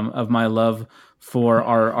because of my love for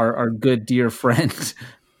our good dear friend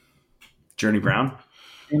Journey Brown.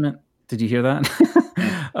 Did you hear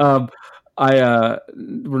that?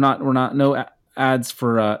 We're not no ads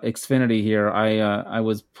for Xfinity here. I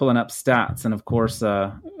was pulling up stats, and of course,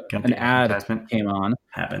 an ad came on.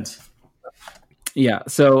 Happens. Yeah,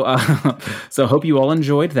 so hope you all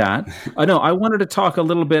enjoyed that. No, I wanted to talk a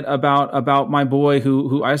little bit about my boy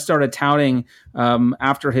who I started touting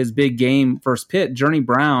after his big game first pit, Journey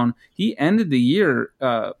Brown. He ended the year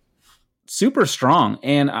super strong,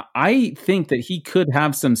 and I think that he could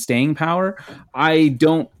have some staying power. I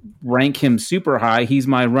don't rank him super high. He's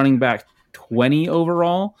my running back 20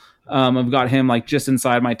 overall. I've got him like just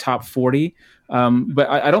inside my top 40. But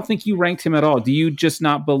I don't think you ranked him at all. Do you just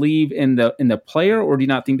not believe in the player, or do you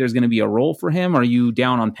not think there's going to be a role for him? Are you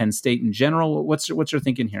down on Penn State in general? What's your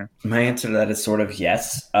thinking here? My answer to that is sort of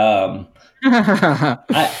yes. I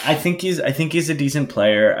think he's a decent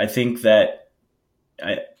player. I think that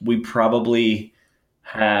we probably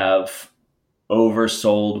have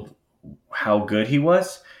oversold how good he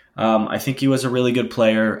was. I think he was a really good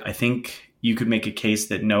player. I think you could make a case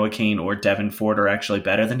that Noah Cain or Devin Ford are actually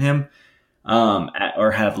better than him.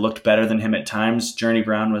 Or have looked better than him at times. Journey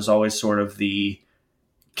Brown was always sort of the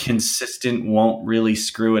consistent, won't really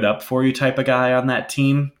screw it up for you type of guy on that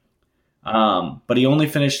team. But he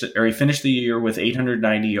finished the year with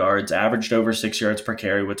 890 yards, averaged over 6 yards per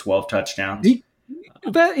carry with 12 touchdowns. He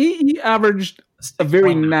averaged a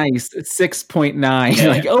very nice 6.9, yeah.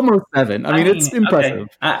 Like almost 7. I mean, it's impressive.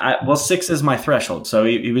 Well, 6 is my threshold, so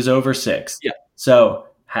he was over 6. Yeah. So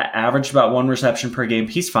averaged about 1 reception per game.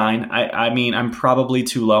 He's fine. I mean, I'm probably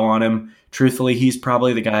too low on him. Truthfully, he's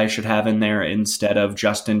probably the guy I should have in there instead of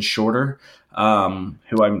Justin Shorter, who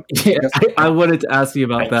I'm. Yeah, I wanted to ask you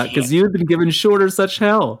about that because you've been giving Shorter such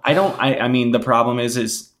hell. I mean, the problem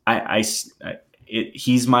is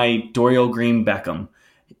he's my Dorial Green Beckham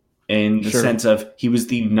in the sense of he was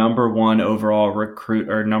the number 1 overall recruit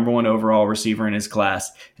or number 1 overall receiver in his class,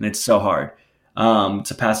 and it's so hard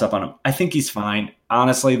to pass up on him. I think he's fine.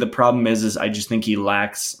 Honestly, the problem is I just think he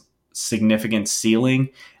lacks significant ceiling.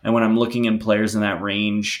 And when I'm looking in players in that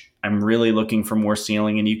range, I'm really looking for more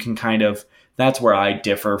ceiling. And you can that's where I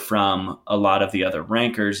differ from a lot of the other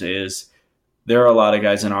rankers is there are a lot of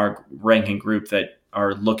guys in our ranking group that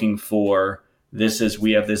are looking for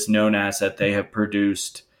we have this known asset they have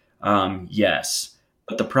produced. Yes.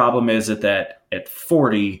 But the problem is that at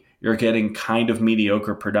 40, you're getting kind of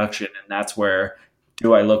mediocre production. And that's where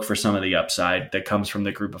do I look for some of the upside that comes from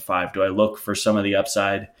the group of 5? Do I look for some of the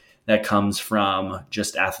upside that comes from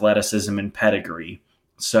just athleticism and pedigree?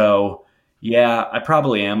 So, yeah, I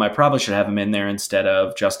probably am. I probably should have him in there instead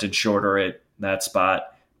of Justin Shorter at that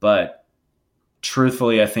spot. But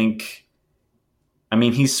truthfully,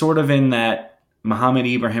 he's sort of in that Muhammad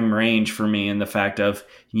Ibrahim range for me in the fact of,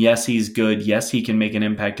 yes, he's good. Yes, he can make an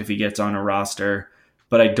impact if he gets on a roster.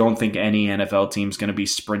 But I don't think any NFL team's going to be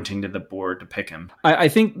sprinting to the board to pick him. I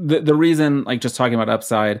think the reason, like just talking about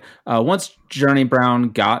upside, once Journey Brown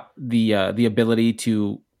got the ability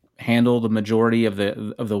to handle the majority of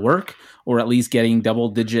the work, or at least getting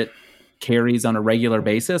double-digit carries on a regular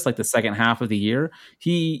basis, like the second half of the year,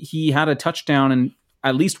 he had a touchdown and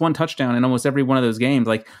at least 1 touchdown in almost every one of those games.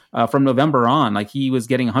 Like from November on, like he was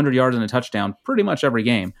getting 100 yards and a touchdown pretty much every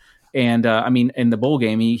game. And in the bowl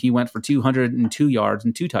game, he went for 202 yards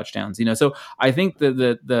and 2 touchdowns. So I think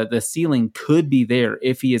the ceiling could be there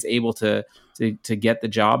if he is able to get the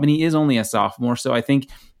job, and he is only a sophomore, so I think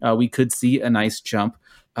we could see a nice jump.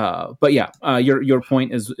 But yeah, your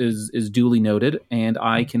point is duly noted, and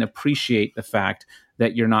I can appreciate the fact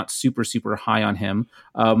that you're not super high on him.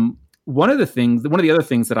 one of the other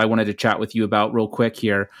things that I wanted to chat with you about real quick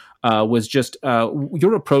here was just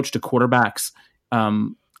your approach to quarterbacks.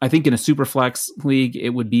 I think in a super flex league, it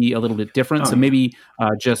would be a little bit different. So maybe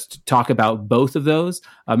just talk about both of those.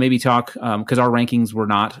 Maybe talk, because our rankings were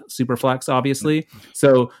not super flex, obviously.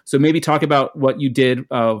 So maybe talk about what you did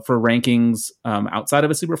for rankings outside of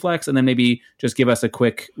a super flex, and then maybe just give us a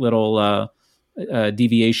quick little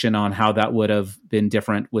deviation on how that would have been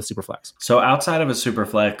different with super flex. So outside of a super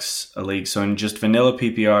flex league, so in just vanilla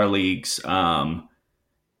PPR leagues,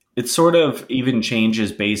 it sort of even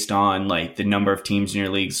changes based on like the number of teams in your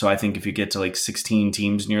league. So I think if you get to like 16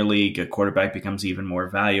 teams in your league, a quarterback becomes even more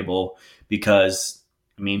valuable because,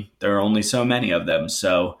 I mean, there are only so many of them.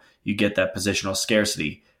 So you get that positional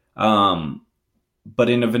scarcity. But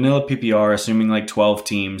in a vanilla PPR, assuming like 12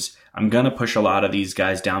 teams, I'm going to push a lot of these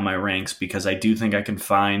guys down my ranks because I do think I can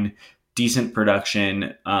find decent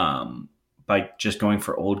production by just going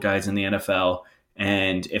for old guys in the NFL.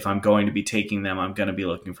 And if I'm going to be taking them, I'm going to be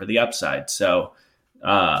looking for the upside. So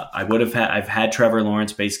I've had Trevor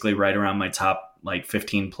Lawrence basically right around my top like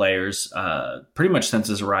 15 players pretty much since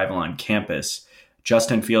his arrival on campus.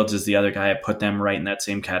 Justin Fields is the other guy. I put them right in that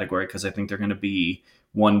same category because I think they're going to be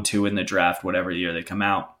 1-2 in the draft, whatever year they come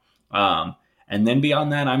out. And then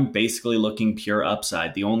beyond that, I'm basically looking pure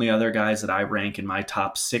upside. The only other guys that I rank in my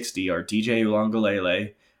top 60 are DJ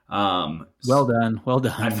Uiagalelei. Well done.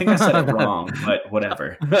 I think I said it wrong, but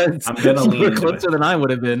whatever. I'm going to lean closer than I would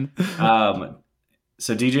have been.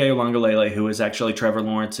 So DJ Uiagalelei, who is actually Trevor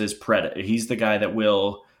Lawrence's predator, he's the guy that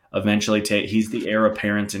will eventually he's the heir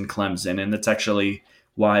apparent in Clemson, and that's actually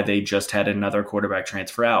why they just had another quarterback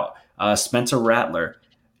transfer out. Spencer Rattler,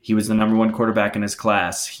 he was the number one quarterback in his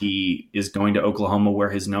class. He is going to Oklahoma where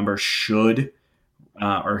his number should,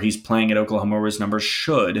 or he's playing at Oklahoma where his number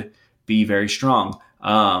should be very strong.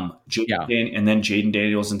 And then Jaden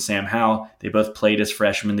Daniels and Sam Howell, they both played as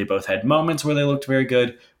freshmen. They both had moments where they looked very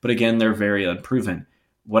good, but again, they're very unproven.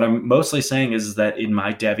 What I'm mostly saying is that in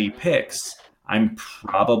my Devy picks, I'm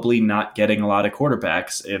probably not getting a lot of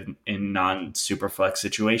quarterbacks in non-super flex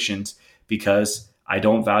situations because I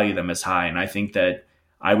don't value them as high. And I think that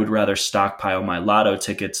I would rather stockpile my lotto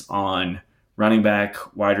tickets on running back,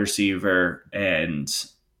 wide receiver, and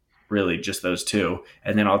really just those two.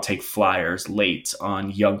 And then I'll take flyers late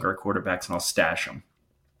on younger quarterbacks and I'll stash them.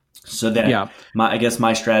 So that I guess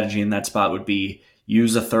my strategy in that spot would be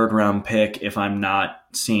use a third round pick if I'm not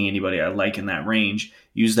seeing anybody I like in that range.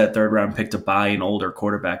 Use that third round pick to buy an older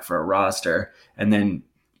quarterback for a roster. And then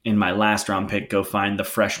in my last round pick, go find the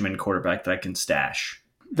freshman quarterback that I can stash.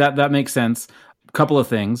 That makes sense. A couple of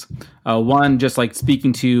things. One, just like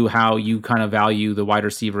speaking to how you kind of value the wide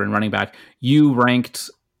receiver and running back, you ranked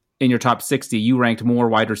in your top 60, you ranked more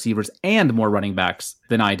wide receivers and more running backs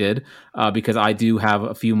than I did because I do have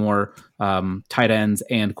a few more tight ends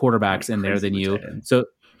and quarterbacks in there than you. So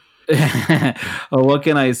well, what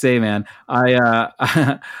can I say, man?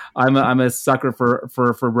 I'm a sucker for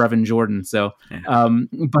Brevin Jordan. So,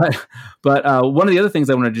 but one of the other things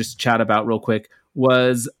I want to just chat about real quick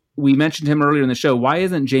was we mentioned him earlier in the show. Why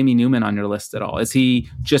isn't Jamie Newman on your list at all? Is he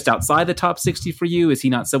just outside the top 60 for you? Is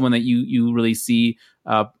he not someone that you really see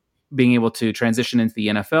being able to transition into the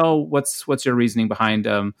NFL? What's your reasoning behind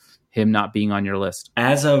him not being on your list?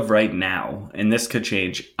 As of right now, and this could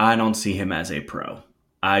change, I don't see him as a pro.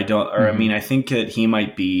 I don't, or I mean, I think that he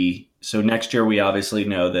might be. So next year, we obviously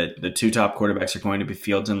know that the two top quarterbacks are going to be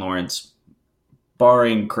Fields and Lawrence,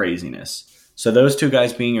 barring craziness. So those two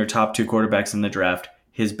guys being your top two quarterbacks in the draft,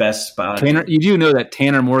 his best spot. Tanner, you do know that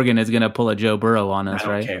Tanner Morgan is going to pull a Joe Burrow on us,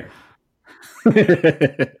 right? I don't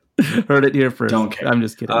care. Heard it here first. Don't care. I'm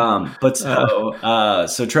just kidding.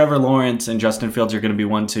 So Trevor Lawrence and Justin Fields are going to be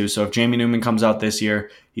 1-2. So if Jamie Newman comes out this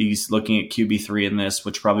year, he's looking at QB3 in this,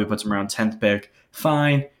 which probably puts him around 10th pick.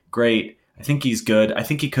 Fine, great. I think he's good. I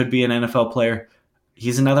think he could be an NFL player.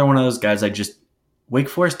 He's another one of those guys. Wake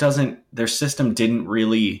Forest their system didn't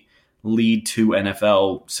really lead to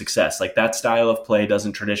NFL success. Like that style of play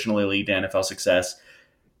doesn't traditionally lead to NFL success.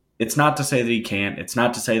 It's not to say that he can't. It's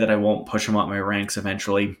not to say that I won't push him up my ranks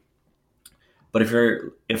eventually. But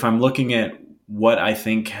if I'm looking at what I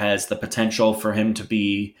think has the potential for him to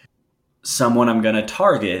be someone I'm going to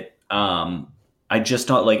target, I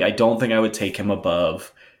don't think I would take him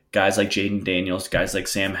above guys like Jaden Daniels, guys like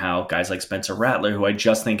Sam Howell, guys like Spencer Rattler, who I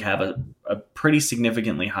just think have a pretty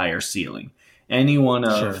significantly higher ceiling. Any one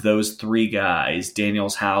of those three guys,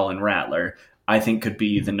 Daniels, Howell, and Rattler, I think could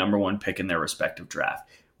be the number one pick in their respective draft.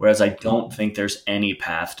 Whereas I don't think there's any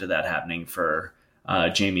path to that happening for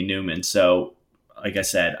Jamie Newman. So, like I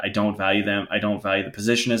said, I don't value them. I don't value the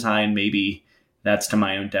position as high, and maybe that's to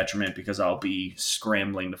my own detriment because I'll be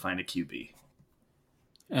scrambling to find a QB.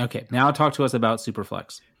 Okay, now talk to us about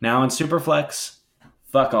Superflex. Now in Superflex,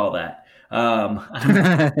 fuck all that.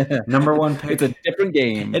 Number one pick. It's a different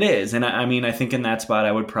game. It is. And I mean, I think in that spot,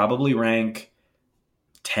 I would probably rank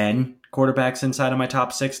 10 quarterbacks inside of my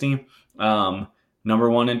top 60. Number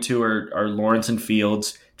 1 and 2 are Lawrence and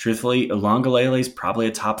Fields. Truthfully, Ulangalele is probably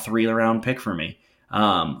a top 3-round pick for me.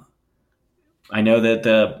 I know that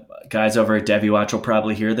the guys over at Devy Watch will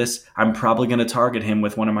probably hear this. I'm probably going to target him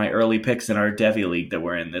with one of my early picks in our Devy league that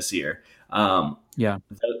we're in this year. Yeah.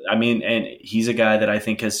 I mean, and he's a guy that I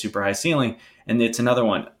think has super high ceiling. And it's another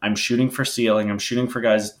one. I'm shooting for ceiling. I'm shooting for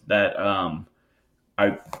guys that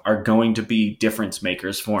are going to be difference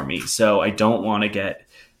makers for me. So I don't want to get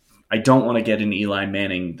an Eli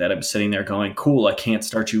Manning that I'm sitting there going, cool, I can't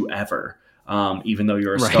start you ever, even though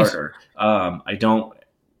you're a starter. I don't.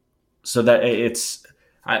 So that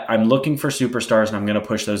I'm looking for superstars, and I'm going to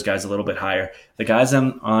push those guys a little bit higher. The guys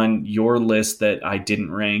on your list that I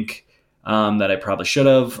didn't rank, that I probably should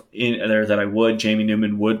have in there, that I would. Jamie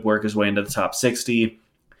Newman would work his way into the top 60.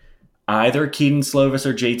 Either Keaton Slovis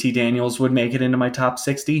or JT Daniels would make it into my top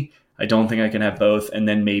 60. I don't think I can have both. And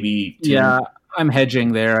then maybe Tim. Yeah, I'm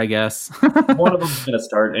hedging there, I guess. One of them is going to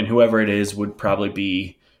start, and whoever it is would probably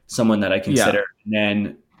be someone that I consider. Yeah. And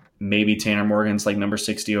then maybe Tanner Morgan's like number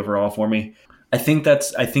 60 overall for me. I think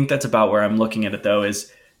that's about where I'm looking at it, though,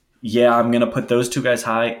 is, yeah, I'm going to put those two guys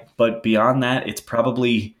high. But beyond that, it's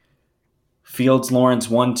probably Fields, Lawrence,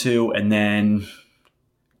 1, 2, and then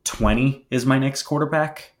 20 is my next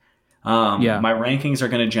quarterback. My rankings are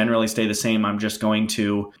going to generally stay the same. I'm just going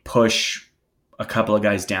to push a couple of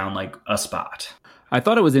guys down like a spot. I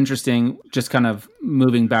thought it was interesting, just kind of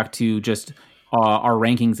moving back to just our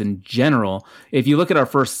rankings in general. If you look at our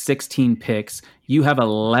first 16 picks, you have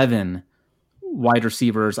 11 wide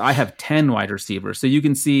receivers. I have 10 wide receivers. So you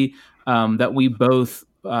can see that we both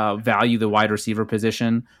value the wide receiver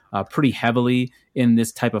position pretty heavily in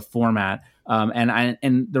this type of format.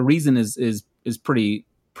 And the reason is pretty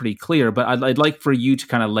clear, but I'd like for you to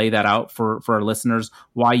kind of lay that out for our listeners,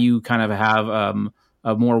 why you kind of have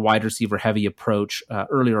a more wide receiver heavy approach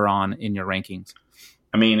earlier on in your rankings.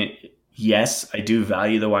 I mean, yes, I do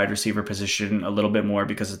value the wide receiver position a little bit more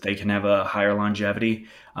because they can have a higher longevity.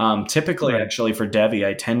 Typically, right. Actually, for Devy,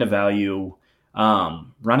 I tend to value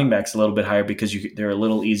running backs a little bit higher because they're a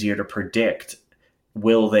little easier to predict.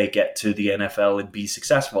 Will they get to the NFL and be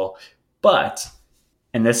successful? But,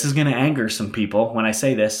 and this is going to anger some people when I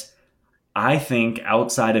say this, I think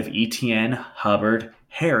outside of Etienne, Hubbard,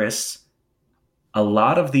 Harris, a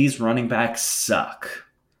lot of these running backs suck.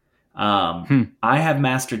 I have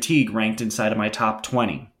Master Teague ranked inside of my top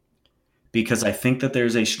 20 because I think that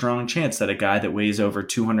there's a strong chance that a guy that weighs over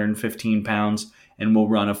 215 pounds and will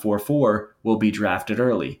run a 4.4 will be drafted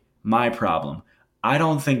early. My problem, I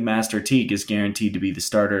don't think Master Teague is guaranteed to be the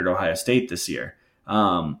starter at Ohio State this year.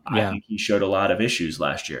 I think he showed a lot of issues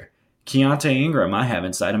last year. Keontae Ingram I have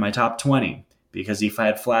inside of my top 20 because he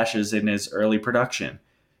had flashes in his early production.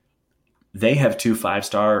 They have 2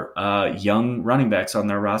 5-star young running backs on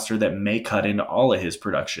their roster that may cut into all of his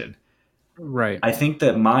production. Right. I think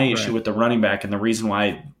that my issue with the running back and the reason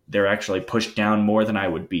why they're actually pushed down more than I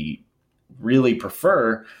would be really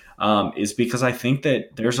prefer is because I think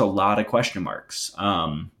that there's a lot of question marks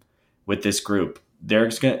with this group.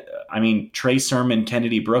 Trey Sermon,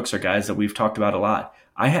 Kennedy Brooks are guys that we've talked about a lot.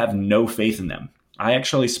 I have no faith in them. I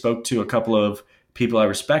actually spoke to a couple of people I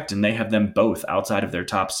respect, and they have them both outside of their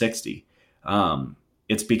top 60.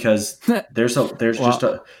 It's because there's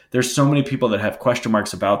so many people that have question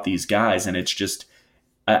marks about these guys, and it's just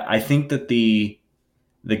I think that the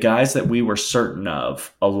guys that we were certain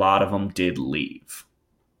of, a lot of them did leave.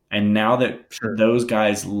 And now that those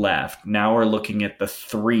guys left, now we're looking at the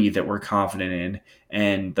 3 that we're confident in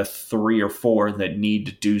and the 3 or 4 that need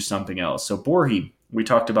to do something else. So Borhe, we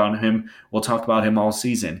talked about him. We'll talk about him all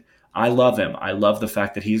season. I love him. I love the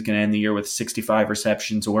fact that he's going to end the year with 65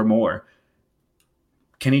 receptions or more.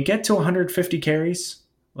 Can he get to 150 carries?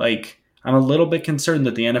 I'm a little bit concerned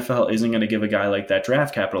that the NFL isn't going to give a guy like that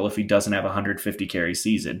draft capital if he doesn't have a 150 carry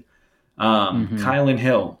season. Kylan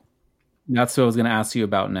Hill. That's what I was going to ask you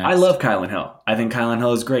about next. I love Kylan Hill. I think Kylan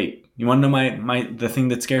Hill is great. You want to know the thing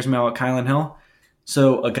that scares me about Kylan Hill?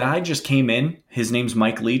 So a guy just came in. His name's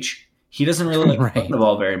Mike Leach. He doesn't really like the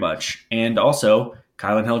ball very much. And also,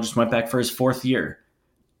 Kylan Hill just went back for his 4th year.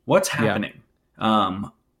 What's happening? Yeah.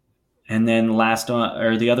 And then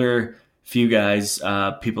the other few guys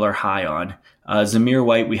people are high on. Zamir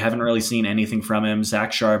White, we haven't really seen anything from him.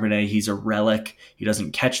 Zach Charbonnet, he's a relic. He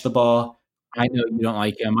doesn't catch the ball. I know you don't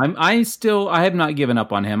like him. I have not given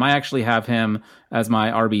up on him. I actually have him as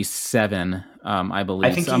my RB7. I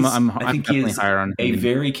believe. I think So I'm he definitely is higher on a him.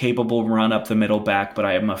 very capable run up the middle back, but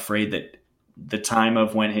I am afraid that the time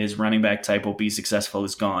of when his running back type will be successful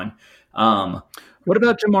is gone. What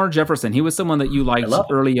about Jamar Jefferson? He was someone that you liked love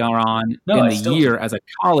him. early on No, in I the still year do. as a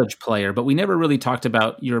college player, but we never really talked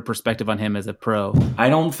about your perspective on him as a pro. I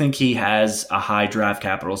don't think he has a high draft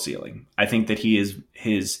capital ceiling. I think that he is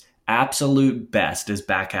his absolute best is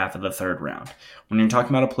back half of the third round. When you're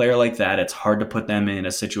talking about a player like that, it's hard to put them in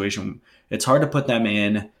a situation. It's hard to put them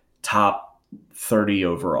in top 30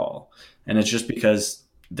 overall. And it's just because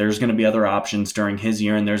there's going to be other options during his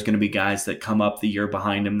year, and there's going to be guys that come up the year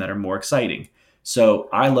behind him that are more exciting. So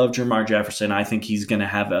I love Jamar Jefferson. I think he's going to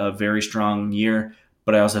have a very strong year,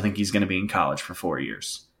 but I also think he's going to be in college for 4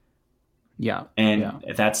 years. Yeah. And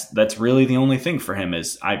that's really the only thing for him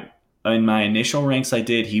is in my initial ranks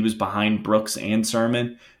he was behind Brooks and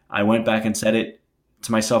Sermon. I went back and said it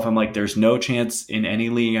to myself. I'm like, there's no chance in any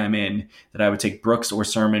league I'm in that I would take Brooks or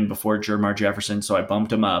Sermon before Jamar Jefferson, so I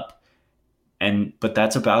bumped him up. But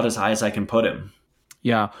that's about as high as I can put him.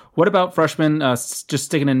 Yeah. What about freshmen? Just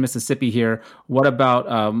sticking in Mississippi here. What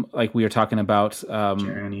about like we were talking about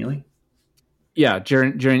Jaron Ely? Yeah,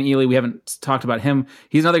 Jaron Ely. We haven't talked about him.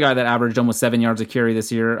 He's another guy that averaged almost 7 yards a carry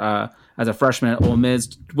this year as a freshman at Ole Miss.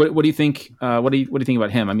 What do you think? What do you think about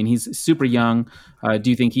him? I mean, he's super young. Do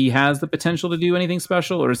you think he has the potential to do anything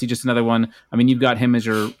special, or is he just another one? I mean, you've got him as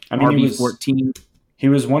your RB14. He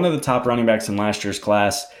was one of the top running backs in last year's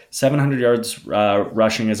class. 700 yards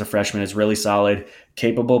rushing as a freshman is really solid.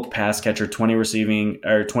 Capable pass catcher, 20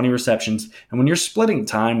 receptions. And when you're splitting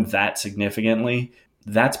time that significantly,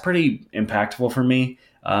 that's pretty impactful for me.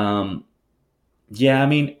 Yeah, I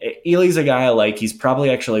mean, Ely's a guy I like. He's probably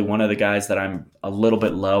actually one of the guys that I'm a little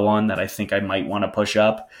bit low on that I think I might want to push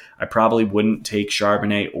up. I probably wouldn't take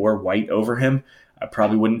Charbonnet or White over him. I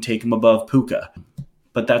probably wouldn't take him above Puka.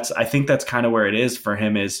 But I think that's kind of where it is for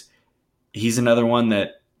him. Is he's another one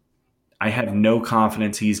that I have no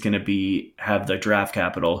confidence he's going to have the draft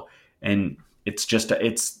capital, and it's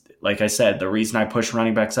like I said, the reason I push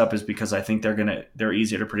running backs up is because I think they're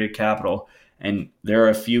easier to predict capital, and there are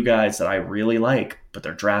a few guys that I really like, but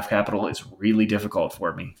their draft capital is really difficult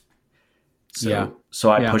for me.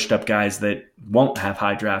 So I pushed up guys that won't have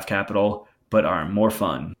high draft capital but are more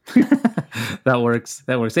fun. That works.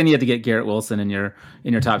 And you had to get Garrett Wilson in your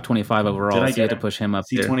top 25 overall. So you had to push him up. Is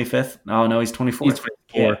he 25th? Oh no, he's 24th. He's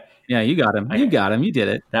 24. Yeah, you got him. You did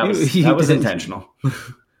it. That was intentional.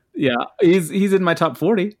 Yeah, he's in my top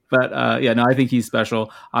 40. But no, I think he's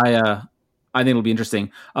special. I think it'll be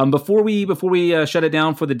interesting. Before we shut it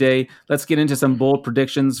down for the day, let's get into some bold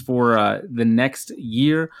predictions for the next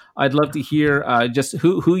year. I'd love to hear just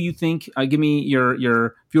who you think. Give me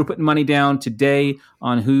your if you were putting money down today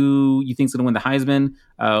on who you think is going to win the Heisman.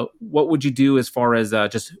 What would you do as far as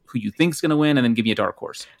just who you think is going to win, and then give me a dark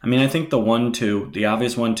horse? I mean, I think the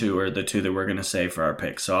obvious 1-2 are the two that we're going to say for our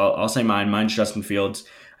picks. So I'll say mine. Mine's Justin Fields.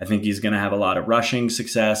 I think he's going to have a lot of rushing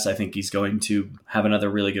success. I think he's going to have another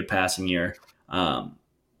really good passing year. I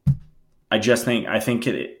think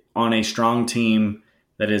on a strong team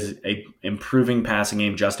that is a improving passing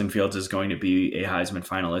game, Justin Fields is going to be a Heisman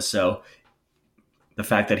finalist. So the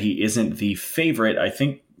fact that he isn't the favorite, I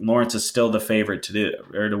think Lawrence is still the favorite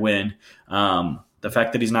to win. The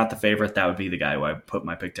fact that he's not the favorite, that would be the guy who I put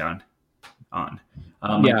my pick down on.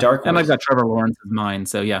 My dark horse, and I've got Trevor Lawrence as mine.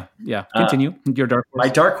 So yeah. Continue your dark horse.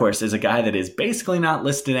 My dark horse is a guy that is basically not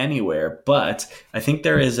listed anywhere, but I think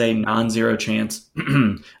there is a non-zero chance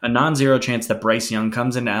that Bryce Young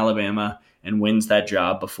comes into Alabama and wins that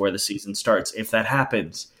job before the season starts. If that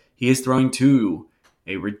happens, he is throwing to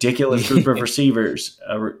a ridiculous group of receivers.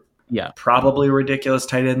 Probably a ridiculous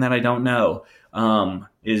tight end that I don't know.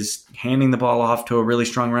 Is handing the ball off to a really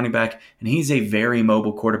strong running back, and he's a very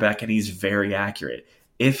mobile quarterback, and he's very accurate.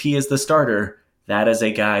 If he is the starter, that is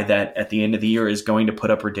a guy that at the end of the year is going to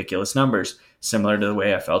put up ridiculous numbers, similar to the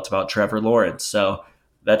way I felt about Trevor Lawrence. So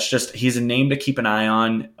he's a name to keep an eye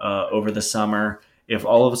on over the summer. If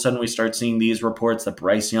all of a sudden we start seeing these reports that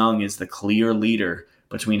Bryce Young is the clear leader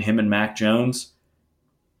between him and Mac Jones,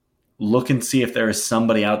 look and see if there is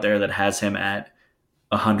somebody out there that has him at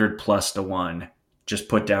 100+ to 1. Just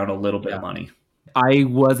put down a little bit of money. I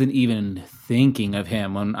wasn't even thinking of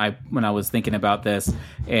him when I was thinking about this,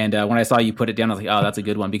 and when I saw you put it down, I was like, "Oh, that's a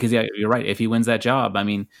good one." Because you're right. If he wins that job, I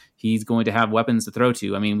mean, he's going to have weapons to throw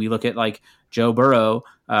to. I mean, we look at like Joe Burrow.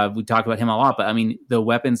 We talk about him a lot, but I mean, the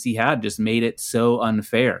weapons he had just made it so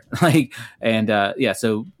unfair.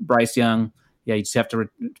 So Bryce Young, you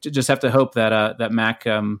just have to hope that Mac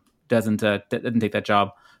doesn't take that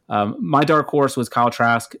job. My dark horse was Kyle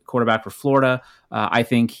Trask, quarterback for Florida. I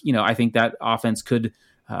think that offense could,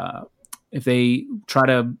 if they try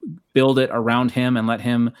to build it around him and let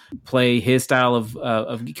him play his style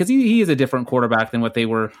of because he is a different quarterback than what they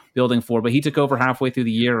were building for, but he took over halfway through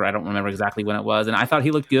the year. I don't remember exactly when it was. And I thought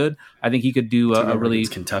he looked good. I think he could do a really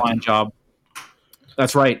fine job.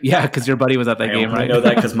 That's right. Yeah. Cause your buddy was at that game, right? I know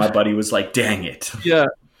that because my buddy was like, dang it. Yeah.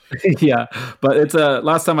 Yeah, but it's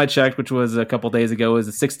last time I checked, which was a couple days ago, is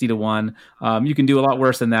a 60-1. You can do a lot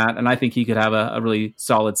worse than that, and I think he could have a really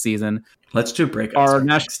solid season. Let's do breakout.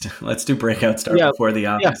 Let's do breakout star before the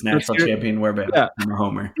national champion. I'm a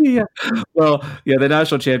homer. Yeah. Well, the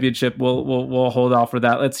national championship. We'll hold off for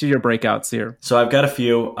that. Let's see your breakouts here. So I've got a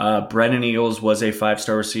few. Brennan Eagles was a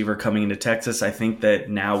 5-star receiver coming into Texas. I think that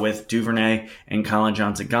now with Duvernay and Colin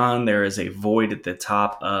Johnson gone, there is a void at the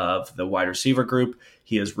top of the wide receiver group.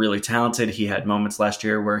 He is really talented. He had moments last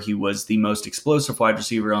year where he was the most explosive wide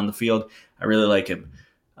receiver on the field. I really like him.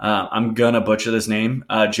 I'm going to butcher this name.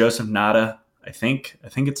 Joseph Nada, I think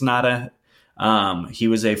it's Nada. He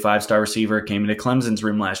was a 5-star receiver, came into Clemson's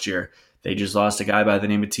room last year. They just lost a guy by the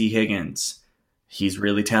name of T. Higgins. He's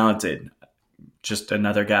really talented. Just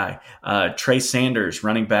another guy. Trey Sanders,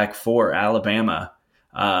 running back for Alabama.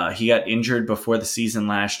 He got injured before the season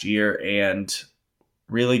last year and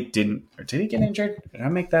really didn't. Or did he get injured? Did I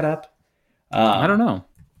make that up? I don't know.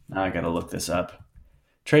 I got to look this up.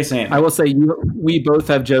 Trey Sanders. I will say we both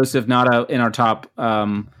have Joseph Nada in our top.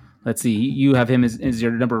 Let's see. You have him as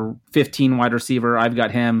your number 15 wide receiver. I've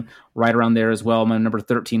got him right around there as well. My number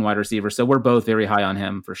 13 wide receiver. So we're both very high on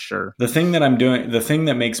him for sure. The thing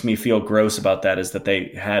that makes me feel gross about that is that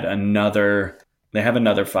they have another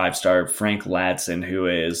 5-star, Frank Ladson, who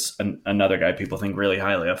is another guy people think really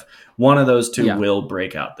highly of. One of those two will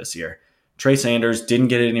break out this year. Trey Sanders didn't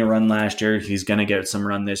get any run last year. He's going to get some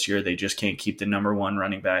run this year. They just can't keep the number 1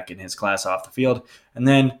 running back in his class off the field. And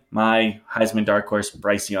then my Heisman dark horse,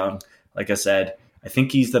 Bryce Young. Like I said, I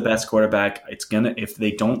think he's the best quarterback. If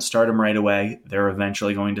they don't start him right away, they're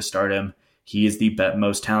eventually going to start him. He is the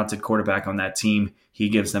most talented quarterback on that team. He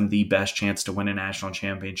gives them the best chance to win a national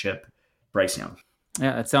championship. Bryce Young.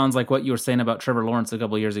 Yeah, it sounds like what you were saying about Trevor Lawrence a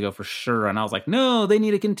couple of years ago for sure. And I was like, no, they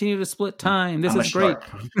need to continue to split time. This is great.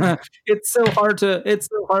 It's so hard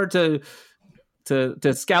to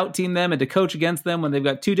scout team them and to coach against them when they've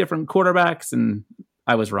got 2 different quarterbacks, and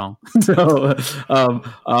I was wrong. So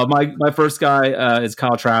my first guy is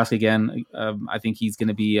Kyle Trask again. I think he's going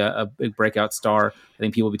to be a big breakout star. I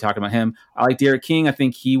think people will be talking about him. I like Derek King. I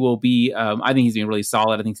think he will be. I think he's being really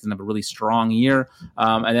solid. I think he's going to have a really strong year.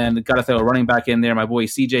 And then got to throw a running back in there. My boy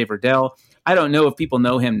CJ Verdell. I don't know if people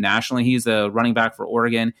know him nationally. He's a running back for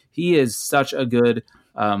Oregon. He is such a good.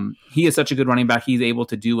 Running back. He's able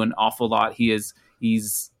to do an awful lot. He's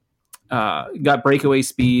got breakaway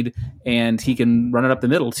speed, and he can run it up the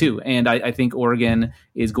middle too. And I think Oregon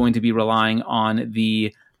is going to be relying on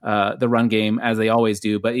the run game as they always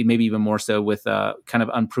do, but maybe even more so with kind of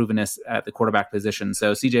unprovenness at the quarterback position.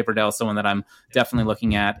 So CJ Verdell is someone that I'm definitely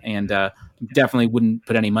looking at, and definitely wouldn't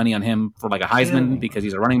put any money on him for like a Heisman because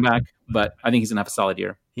he's a running back, but I think he's gonna have a solid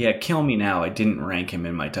year. Yeah, kill me now. I didn't rank him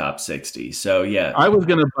in my top 60. So yeah, I was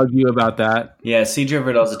gonna bug you about that. Yeah, CJ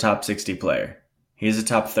Verdell's a top 60 player. He's a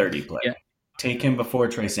top 30 player. Yeah. Take him before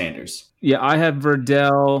Trey Sanders. Yeah, I have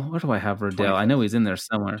Verdell. Where do I have Verdell? 25th. I know he's in there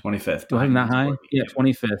somewhere. 25th. Do I have him that high? Yeah,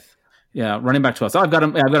 25th. Yeah, running back 12. So I've got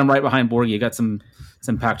him right behind Borgie. Got some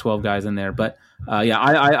Pac-12 guys in there, but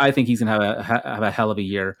I think he's gonna have a hell of a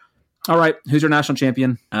year. All right, who's your national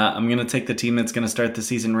champion? I'm gonna take the team that's gonna start the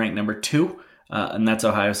season ranked number 2, and that's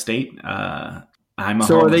Ohio State. Are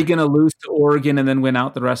they gonna lose to Oregon and then win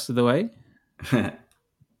out the rest of the way?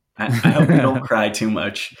 I hope you don't cry too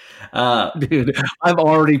much. Dude, I've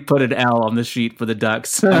already put an L on the sheet for the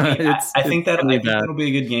Ducks. I think that'll be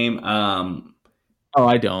a good game.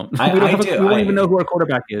 I don't. We don't even know who our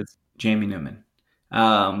quarterback is. Jamie Newman.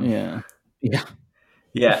 Yeah.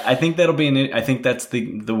 I think that'll be I think that's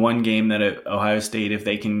the one game that Ohio State, if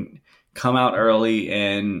they can come out early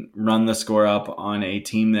and run the score up on a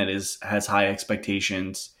team that has high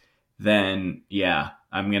expectations, then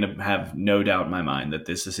I'm going to have no doubt in my mind that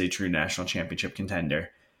this is a true national championship contender.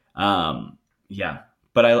 But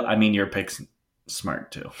I mean, your pick's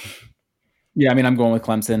smart too. Yeah, I mean, I'm going with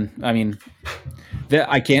Clemson. I mean,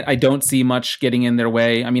 I don't see much getting in their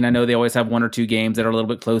way. I mean, I know they always have 1 or 2 games that are a little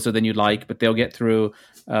bit closer than you'd like, but they'll get through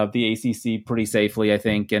the ACC pretty safely, I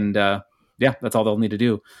think. And that's all they'll need to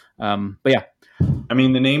do. But yeah. I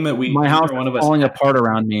mean, the name that my house is falling apart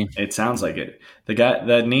around me. It sounds like it.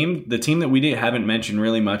 The team that we haven't mentioned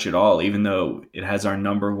really much at all, even though it has our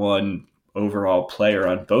number 1 overall player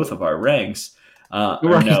on both of our ranks. Or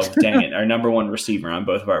no, dang it, our number one receiver on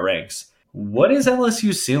both of our ranks. What is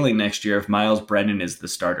LSU's ceiling next year if Miles Brennan is the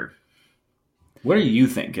starter? What do you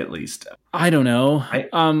think, at least? I don't know.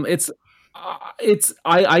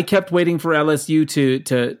 I kept waiting for LSU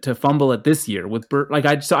to fumble it this year with Burt. Like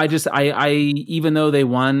I even though they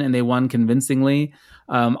won and they won convincingly,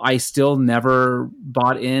 I still never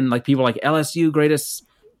bought in. Like people like LSU greatest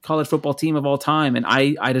college football team of all time, and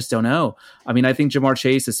I just don't know. I mean, I think Jamar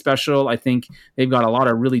Chase is special. I think they've got a lot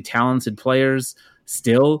of really talented players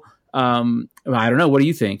still. I don't know. What do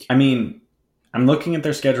you think? I mean, I'm looking at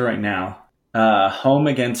their schedule right now. Home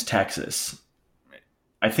against Texas.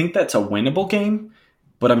 I think that's a winnable game,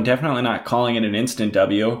 but I'm definitely not calling it an instant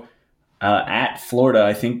W. At Florida,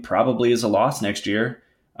 I think probably is a loss next year.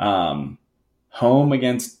 Home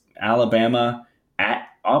against Alabama, at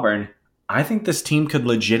Auburn. I think this team could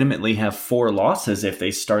legitimately have 4 losses if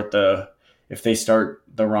they start the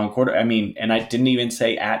wrong quarter. I mean, and I didn't even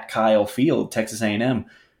say at Kyle Field, Texas A&M.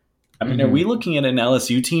 I mean, Are we looking at an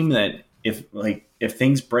LSU team that if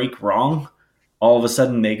things break wrong, all of a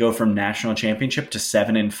sudden they go from national championship to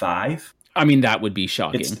 7-5? I mean, that would be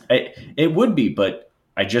shocking. It would be, but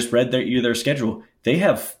I just read their schedule. They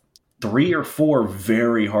have 3 or 4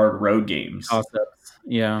 very hard road games.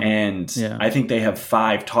 Yeah. And I think they have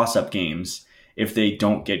 5 toss-up games if they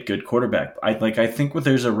don't get good quarterback. I think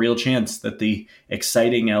there's a real chance that the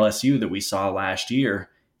exciting LSU that we saw last year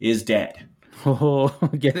is dead. Oh,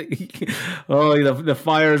 get it? Oh, the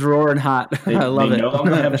fire's roaring hot. I love it. They no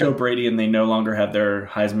longer have Joe Brady, and they no longer have their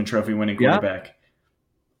Heisman Trophy winning quarterback.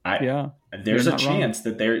 There's a chance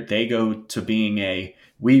that they go to being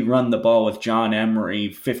we run the ball with John Emery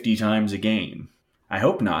 50 times a game. I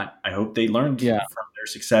hope not. I hope they learned from their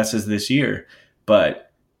successes this year,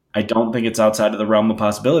 but I don't think it's outside of the realm of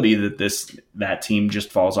possibility that team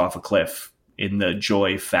just falls off a cliff in the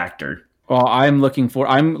joy factor. Well, I'm looking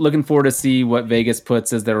forward to see what Vegas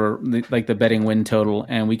puts as the betting win total,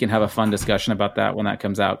 and we can have a fun discussion about that when that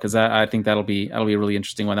comes out, because I think that'll be a really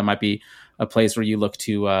interesting one. That might be a place where you look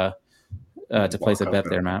to place a bet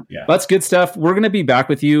there, Matt. Yeah. That's good stuff. We're going to be back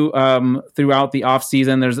with you throughout the off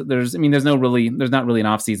season. There's not really an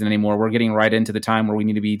off season anymore. We're getting right into the time where we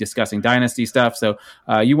need to be discussing dynasty stuff. So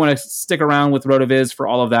you want to stick around with RotoViz for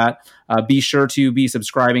all of that. Be sure to be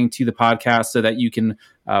subscribing to the podcast so that you can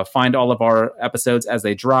find all of our episodes as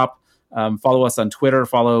they drop. Follow us on Twitter.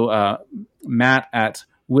 Follow Matt at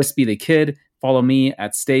Wispy the Kid. Follow me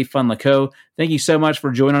at StayFunLaco. Thank you so much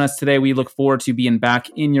for joining us today. We look forward to being back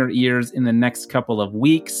in your ears in the next couple of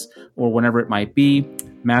weeks or whenever it might be.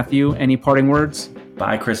 Matthew, any parting words?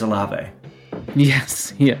 Bye, Chris Olave.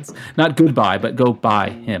 Yes. Not goodbye, but go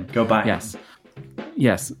buy him. Go buy him.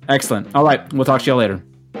 Yes. Excellent. All right. We'll talk to y'all later.